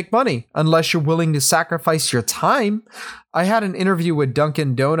difficult to make money unless you're willing to sacrifice your time. I had an interview with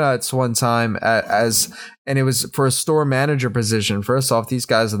Dunkin' Donuts one time and it was for a store manager position. First off, these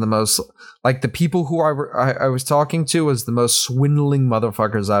guys are the most, like the people who I was talking to was the most swindling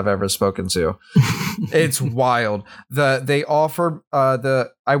motherfuckers I've ever spoken to. It's wild.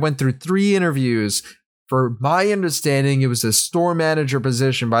 I went through 3 interviews for my understanding, it was a store manager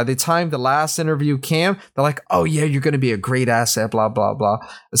position. By the time the last interview came, they're like, oh yeah, you're going to be a great asset, blah, blah, blah,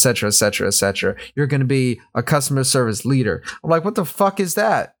 et cetera, et cetera, et cetera. You're going to be a customer service leader. I'm like, what the fuck is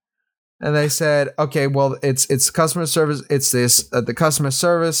that? And they said, okay, well, it's customer service. It's this, the customer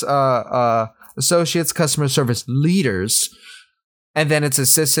service associates, customer service leaders. And then it's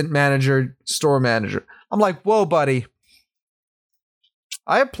assistant manager, store manager. I'm like, whoa, buddy.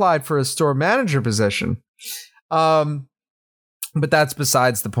 I applied for a store manager position. But that's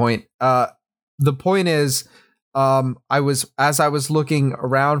besides the point. The point is, as I was looking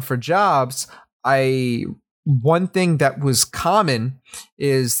around for jobs, one thing that was common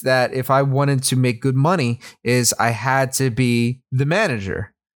is that if I wanted to make good money is I had to be the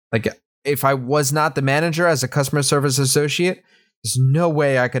manager. Like if I was not the manager as a customer service associate, there's no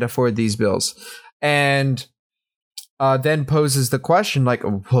way I could afford these bills. And then poses the question like,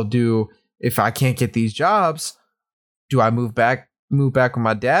 well, if I can't get these jobs, do I move back with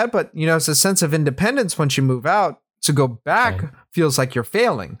my dad? But, you know, it's a sense of independence once you move out. To go back feels like you're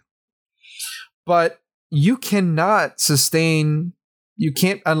failing. But you cannot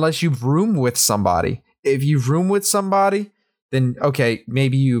unless you room with somebody. If you room with somebody, then, okay,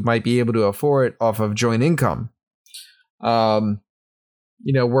 maybe you might be able to afford it off of joint income.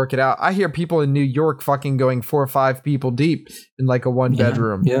 Work it out. I hear people in New York fucking going 4 or 5 people deep in like a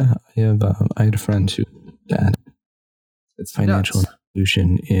 1-bedroom. Yeah, I had a friend who had it's financial nuts.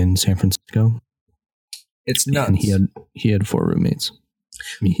 Institution in San Francisco. It's nuts. And he had 4 roommates.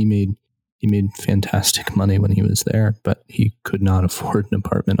 I mean, he made fantastic money when he was there, but he could not afford an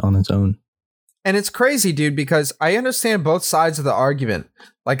apartment on his own. And it's crazy, dude, because I understand both sides of the argument.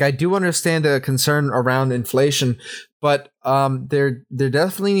 Like, I do understand the concern around inflation, but there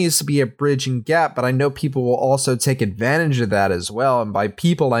definitely needs to be a bridging gap. But I know people will also take advantage of that as well. And by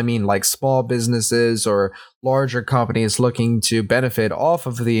people, I mean like small businesses or larger companies looking to benefit off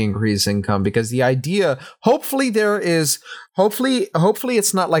of the increased income. Because the idea, hopefully it's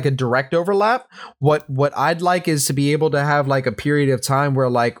not like a direct overlap. What I'd like is to be able to have like a period of time where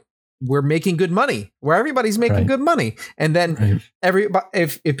like we're making good money, where everybody's making good money. And then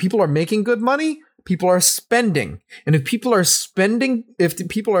if people are making good money, people are spending. And if people are spending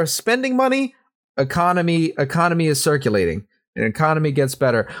money, economy is circulating and economy gets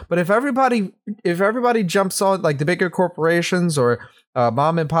better. But if everybody jumps on, like the bigger corporations or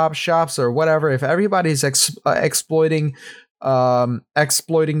mom and pop shops or whatever, if everybody's exploiting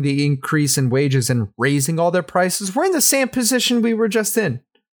the increase in wages and raising all their prices, we're in the same position we were just in.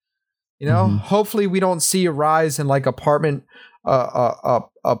 You know, hopefully we don't see a rise in like apartment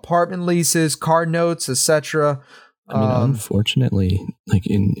leases, car notes, etc. I mean, unfortunately, like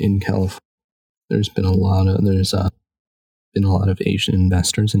in California, there's been a lot of Asian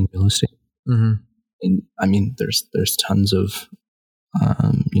investors in real estate, and I mean, there's tons of,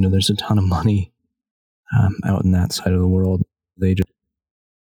 there's a ton of money out in that side of the world. They just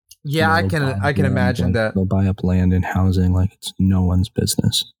I can imagine that they'll buy up land and housing like it's no one's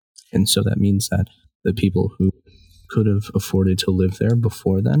business. And so that means that the people who could have afforded to live there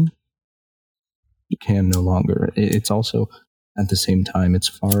before then can no longer. It's also, at the same time, it's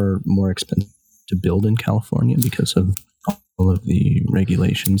far more expensive to build in California because of all of the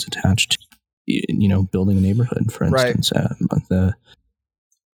regulations attached to, building a neighborhood, for instance. The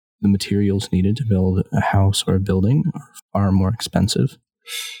materials needed to build a house or a building are far more expensive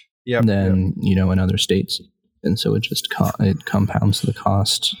than, in other states. And so it just it compounds the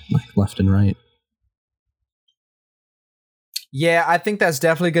cost like left and right. Yeah, I think that's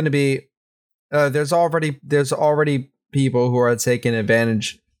definitely going to be. There's already people who are taking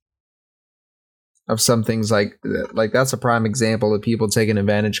advantage of some things like that's a prime example of people taking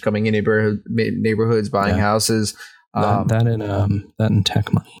advantage, coming in neighborhoods, buying houses. That and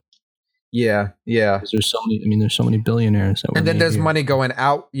tech money. Yeah. There's so many billionaires. And then there's money going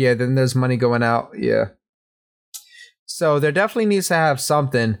out. Yeah. Yeah. So there definitely needs to have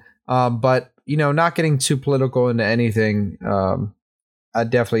something, but not getting too political into anything. I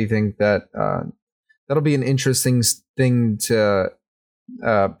definitely think that that'll be an interesting thing to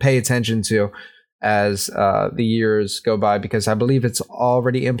pay attention to as the years go by, because I believe it's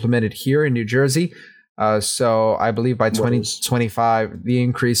already implemented here in New Jersey. So I believe by 2025, the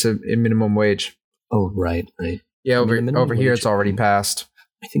increase in minimum wage. Oh, right. Yeah, over here it's already passed.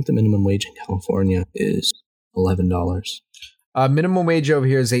 I think the minimum wage in California is $11. Minimum wage over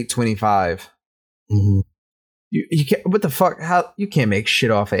here is $8.25. You can't, what the fuck? How you can't make shit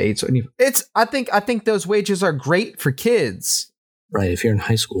off of $8.25? I think those wages are great for kids. Right. If you're in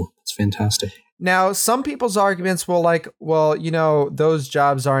high school, It's fantastic. Now, some people's arguments will those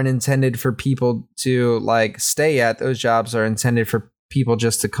jobs aren't intended for people to like stay at. Those jobs are intended for people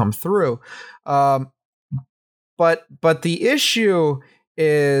just to come through. But the issue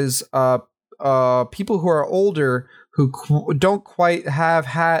is people who are older who don't quite have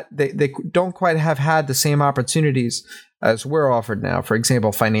had they don't quite have had the same opportunities as we're offered now. For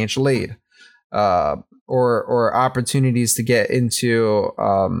example, financial aid, or opportunities to get into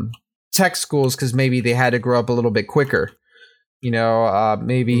tech schools because maybe they had to grow up a little bit quicker,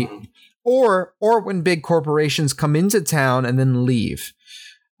 maybe, or when big corporations come into town and then leave.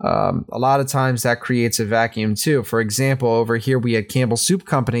 A lot of times that creates a vacuum too. For example, over here we had Campbell Soup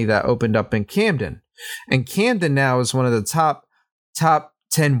Company that opened up in Camden, and Camden now is one of the top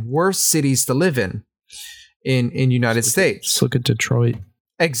 10 worst cities to live in United States. Just look at Detroit.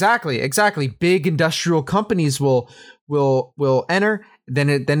 Exactly. Big industrial companies will enter. Then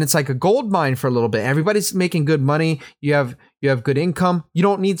it's like a gold mine for a little bit. Everybody's making good money. You have good income. You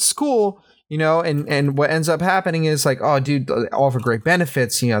don't need school, and what ends up happening is like, oh, dude, they offer great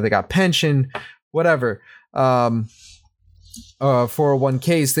benefits. They got pension, whatever,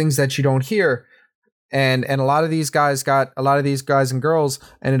 401ks, things that you don't hear. And a lot of these guys and girls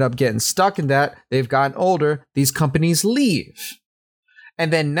ended up getting stuck in that. They've gotten older. These companies leave.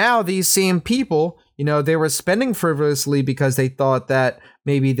 And then now these same people, they were spending frivolously because they thought that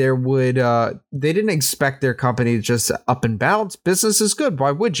maybe they didn't expect their company to just up and bounce. Business is good. Why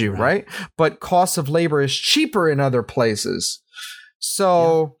would you, right? But cost of labor is cheaper in other places.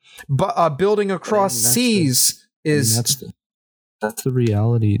 So, building across seas is... That's the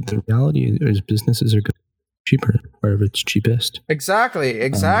reality. The reality is businesses are cheaper wherever it's cheapest. Exactly.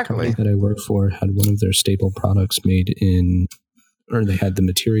 The company that I work for had one of their staple products made in... or they had the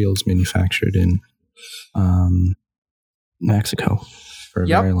materials manufactured in Mexico for a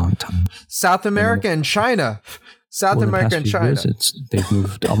very long time. South America and China. Years, they've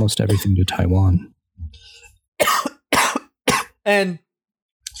moved almost everything to Taiwan. And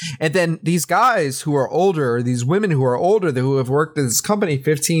then these guys who are older, or these women who are older, who have worked at this company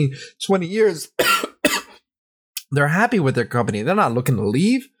 15, 20 years, they're happy with their company. They're not looking to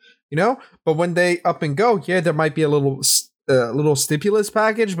leave, But when they up and go, there might be a little stimulus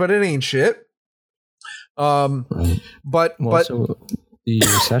package, but it ain't shit. But so the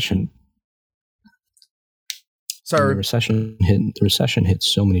recession. Sorry, the recession hit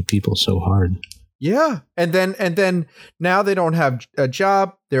so many people so hard. Yeah, and then now they don't have a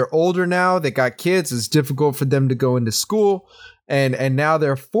job. They're older now. They got kids. It's difficult for them to go into school, and now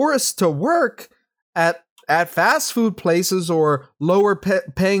they're forced to work at fast food places or lower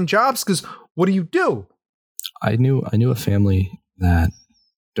paying jobs. Because what do? I knew a family that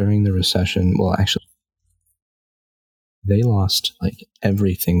during the recession, well, actually, they lost like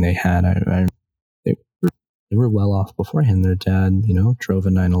everything they had. They were well off beforehand. Their dad, drove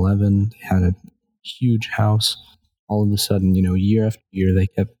a 911. They had a huge house. All of a sudden, year after year, they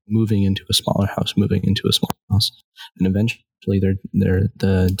kept moving into a smaller house, and eventually,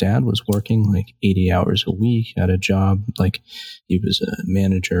 the dad was working like 80 hours a week at a job. Like he was a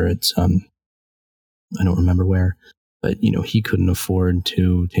manager at some, I don't remember where, but he couldn't afford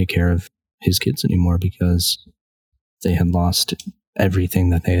to take care of his kids anymore because they had lost everything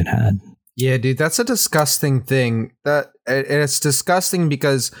that they had. Yeah, dude, that's a disgusting thing. It's disgusting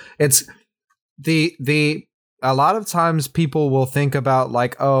because it's a lot of times people will think about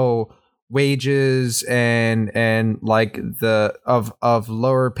like, oh, wages and like of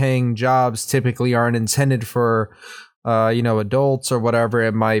lower paying jobs typically aren't intended for adults or whatever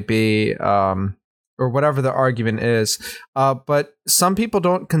it might be, or whatever the argument is. But some people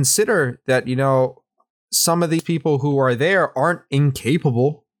don't consider that, some of these people who are there aren't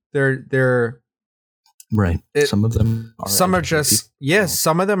incapable. They're right. Some of them are. Some are just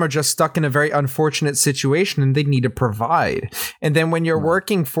some of them are just stuck in a very unfortunate situation and they need to provide. And then when you're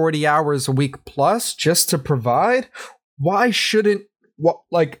working 40 hours a week plus just to provide, why shouldn't you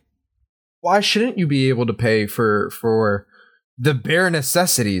be able to pay for the bare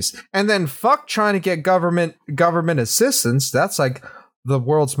necessities? And then fuck trying to get government assistance. That's like the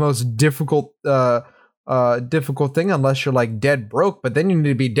world's most difficult thing unless you're like dead broke, but then you need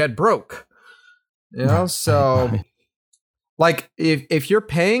to be dead broke. So like if you're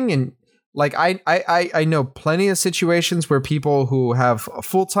paying, and like I know plenty of situations where people who have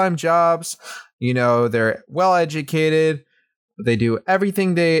full-time jobs, they're well educated, they do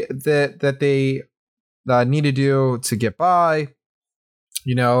everything they need to do to get by,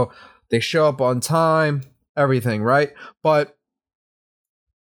 they show up on time, everything, right? But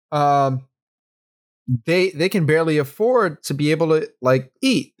they can barely afford to be able to like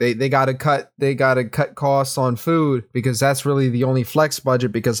eat. They gotta cut costs on food because that's really the only flex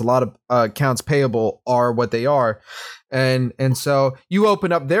budget, because a lot of accounts payable are what they are. And so you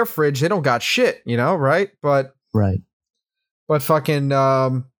open up their fridge, they don't got shit, right? But fucking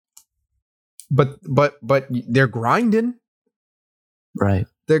but they're grinding. Right.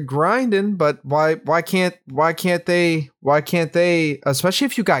 They're grinding, but why can't they, especially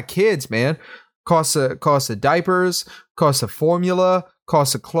if you got kids, man? Cost of diapers, cost of formula,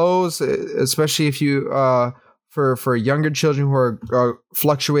 cost of clothes, especially if you for younger children who are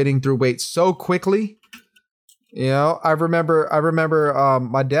fluctuating through weight so quickly. I remember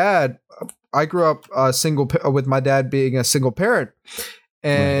my dad. I grew up single with my dad being a single parent,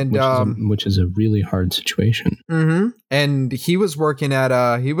 and which is a really hard situation. Mm-hmm. And he was working at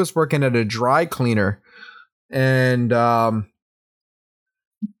a dry cleaner, and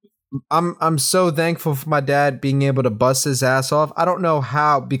I'm so thankful for my dad being able to bust his ass off. I don't know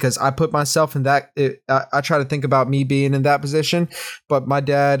how, because I put myself in that. I try to think about me being in that position, but my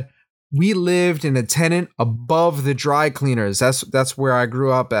dad. We lived in a tenant above the dry cleaners. That's where I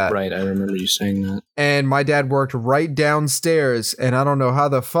grew up at. Right, I remember you saying that. And my dad worked right downstairs, and I don't know how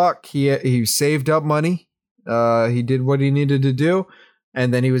the fuck he saved up money. He did what he needed to do,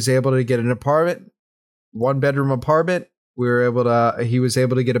 and then he was able to get an apartment, 1-bedroom apartment. He was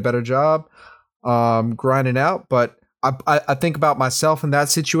able to get a better job, grinding out. But I think about myself in that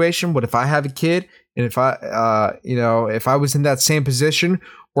situation. What if I have a kid, and if I was in that same position,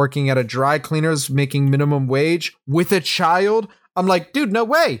 working at a dry cleaners, making minimum wage with a child? I'm like, dude, no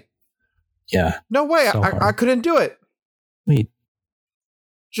way. Yeah. No way. So I couldn't do it. Wait.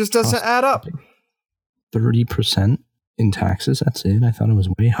 Just doesn't add up. 30% in taxes? That's it? I thought it was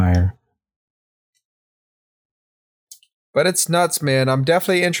way higher. But it's nuts, man. I'm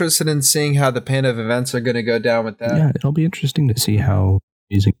definitely interested in seeing how the pan of events are going to go down with that. Yeah, it'll be interesting to see how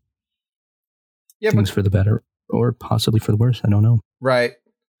using things for the better or possibly for the worse. I don't know. Right.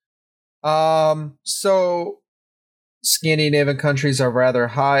 So Scandinavian countries are rather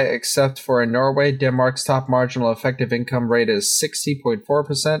high, except for in Norway. Denmark's top marginal effective income rate is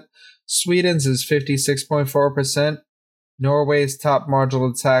 60.4%. Sweden's is 56.4%. Norway's top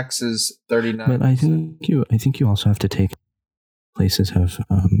marginal tax is 39%. But I think you also have to take places have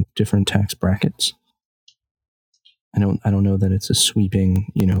different tax brackets. I don't know that it's a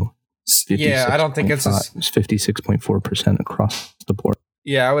sweeping, I don't think it's 56.4% across the board.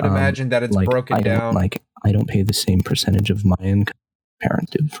 Yeah, I would imagine that it's broken down. I don't pay the same percentage of my income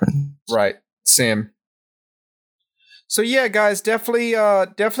parent do, for instance. Right, same. So yeah, guys, definitely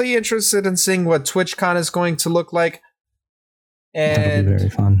interested in seeing what TwitchCon is going to look like. And that'll be very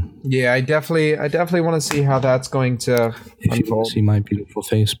fun. Yeah, I definitely want to see how that's going to if unfold. You want to see my beautiful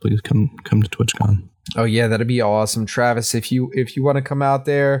face, please come to TwitchCon. Oh yeah, that'd be awesome, Travis. If you want to come out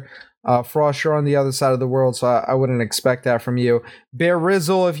there. Frost, you're on the other side of the world, so I wouldn't expect that from you. Bear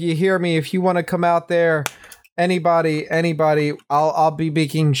Rizzle, if you hear me, if you want to come out there, anybody, I'll be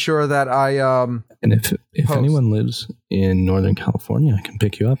making sure that I And if anyone lives in Northern California, I can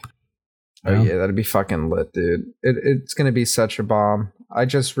pick you up. Oh yeah, that'd be fucking lit, dude. It's gonna be such a bomb. I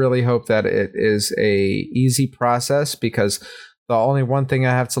just really hope that it is a easy process, because the only one thing I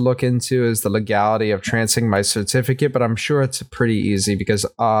have to look into is the legality of transferring my certificate, but I'm sure it's pretty easy, because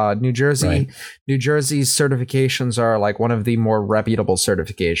New Jersey's certifications are like one of the more reputable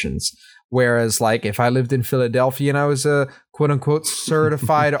certifications. Whereas, like, if I lived in Philadelphia and I was a quote unquote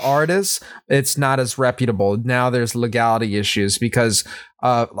certified artist, it's not as reputable. Now there's legality issues, because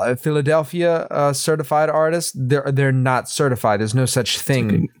Philadelphia certified artists, they're not certified. There's no such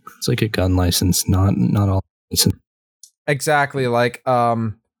thing. It's like a gun license, not all license. Exactly. Like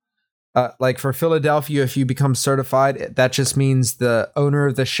for Philadelphia, if you become certified, that just means the owner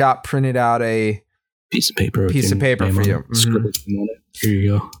of the shop printed out a piece of paper for you. Mm-hmm. Here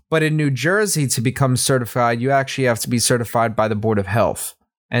you go. But in New Jersey, to become certified, you actually have to be certified by the Board of Health.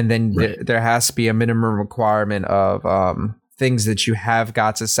 And then there has to be a minimum requirement of things that you have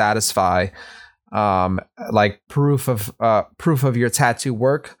got to satisfy, like proof of your tattoo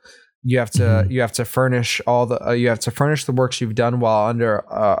work. You have to furnish the works you've done while under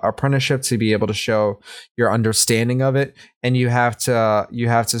apprenticeship to be able to show your understanding of it, and you have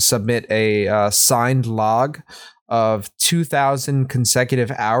to submit a signed log of 2,000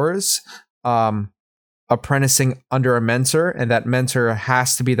 consecutive hours apprenticing under a mentor, and that mentor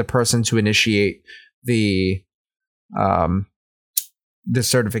has to be the person to initiate the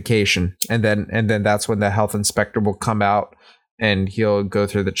certification, and then that's when the health inspector will come out and he'll go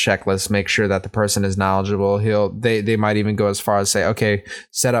through the checklist, make sure that the person is knowledgeable. They might even go as far as say, okay,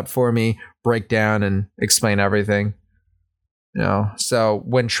 set up for me, break down and explain everything. So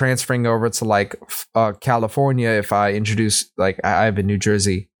when transferring over to like California, if I introduce, like I have a New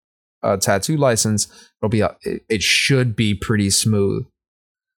Jersey tattoo license, it should be pretty smooth,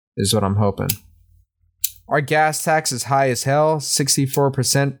 is what I'm hoping. Our gas tax is high as hell,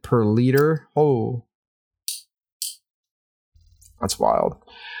 64% per liter. Oh, that's wild.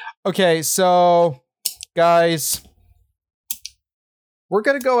 Okay, so guys, we're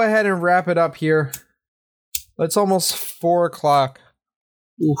gonna go ahead and wrap it up here. It's almost 4:00.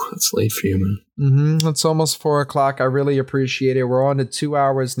 Ooh, that's late for you, man. It's almost 4:00. I really appreciate it. We're on to 2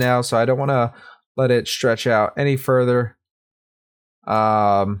 hours now, so I don't want to let it stretch out any further.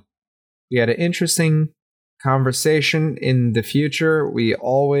 We had an interesting conversation. In the future, we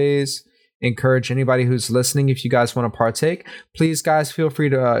always encourage anybody who's listening, if you guys want to partake, please guys feel free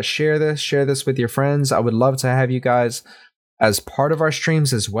to share this with your friends. I would love to have you guys as part of our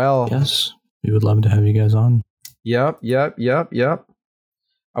streams as well. Yes, we would love to have you guys on. Yep.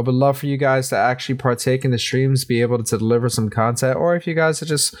 I would love for you guys to actually partake in the streams, be able to deliver some content, or if you guys are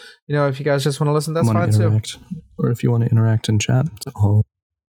just, if you guys just want to listen, that's fine too. Or if you want to interact in chat,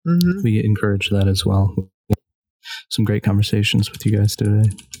 we encourage that as well. Some great conversations with you guys today.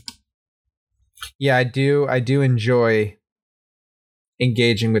 Yeah, I do enjoy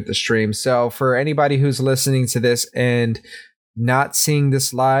engaging with the stream. So for anybody who's listening to this and not seeing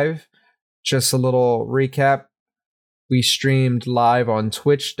this live, just a little recap. We streamed live on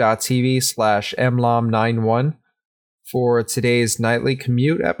twitch.tv/mlom91 for today's nightly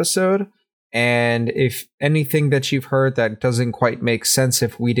commute episode. And if anything that you've heard that doesn't quite make sense,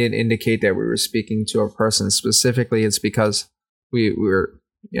 if we didn't indicate that we were speaking to a person specifically, it's because we were,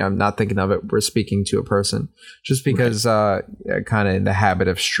 I'm not thinking of it. We're speaking to a person just because kind of in the habit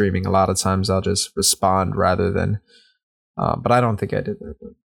of streaming. A lot of times I'll just respond rather than, but I don't think I did that.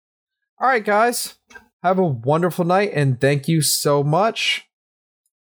 All right, guys, have a wonderful night and thank you so much.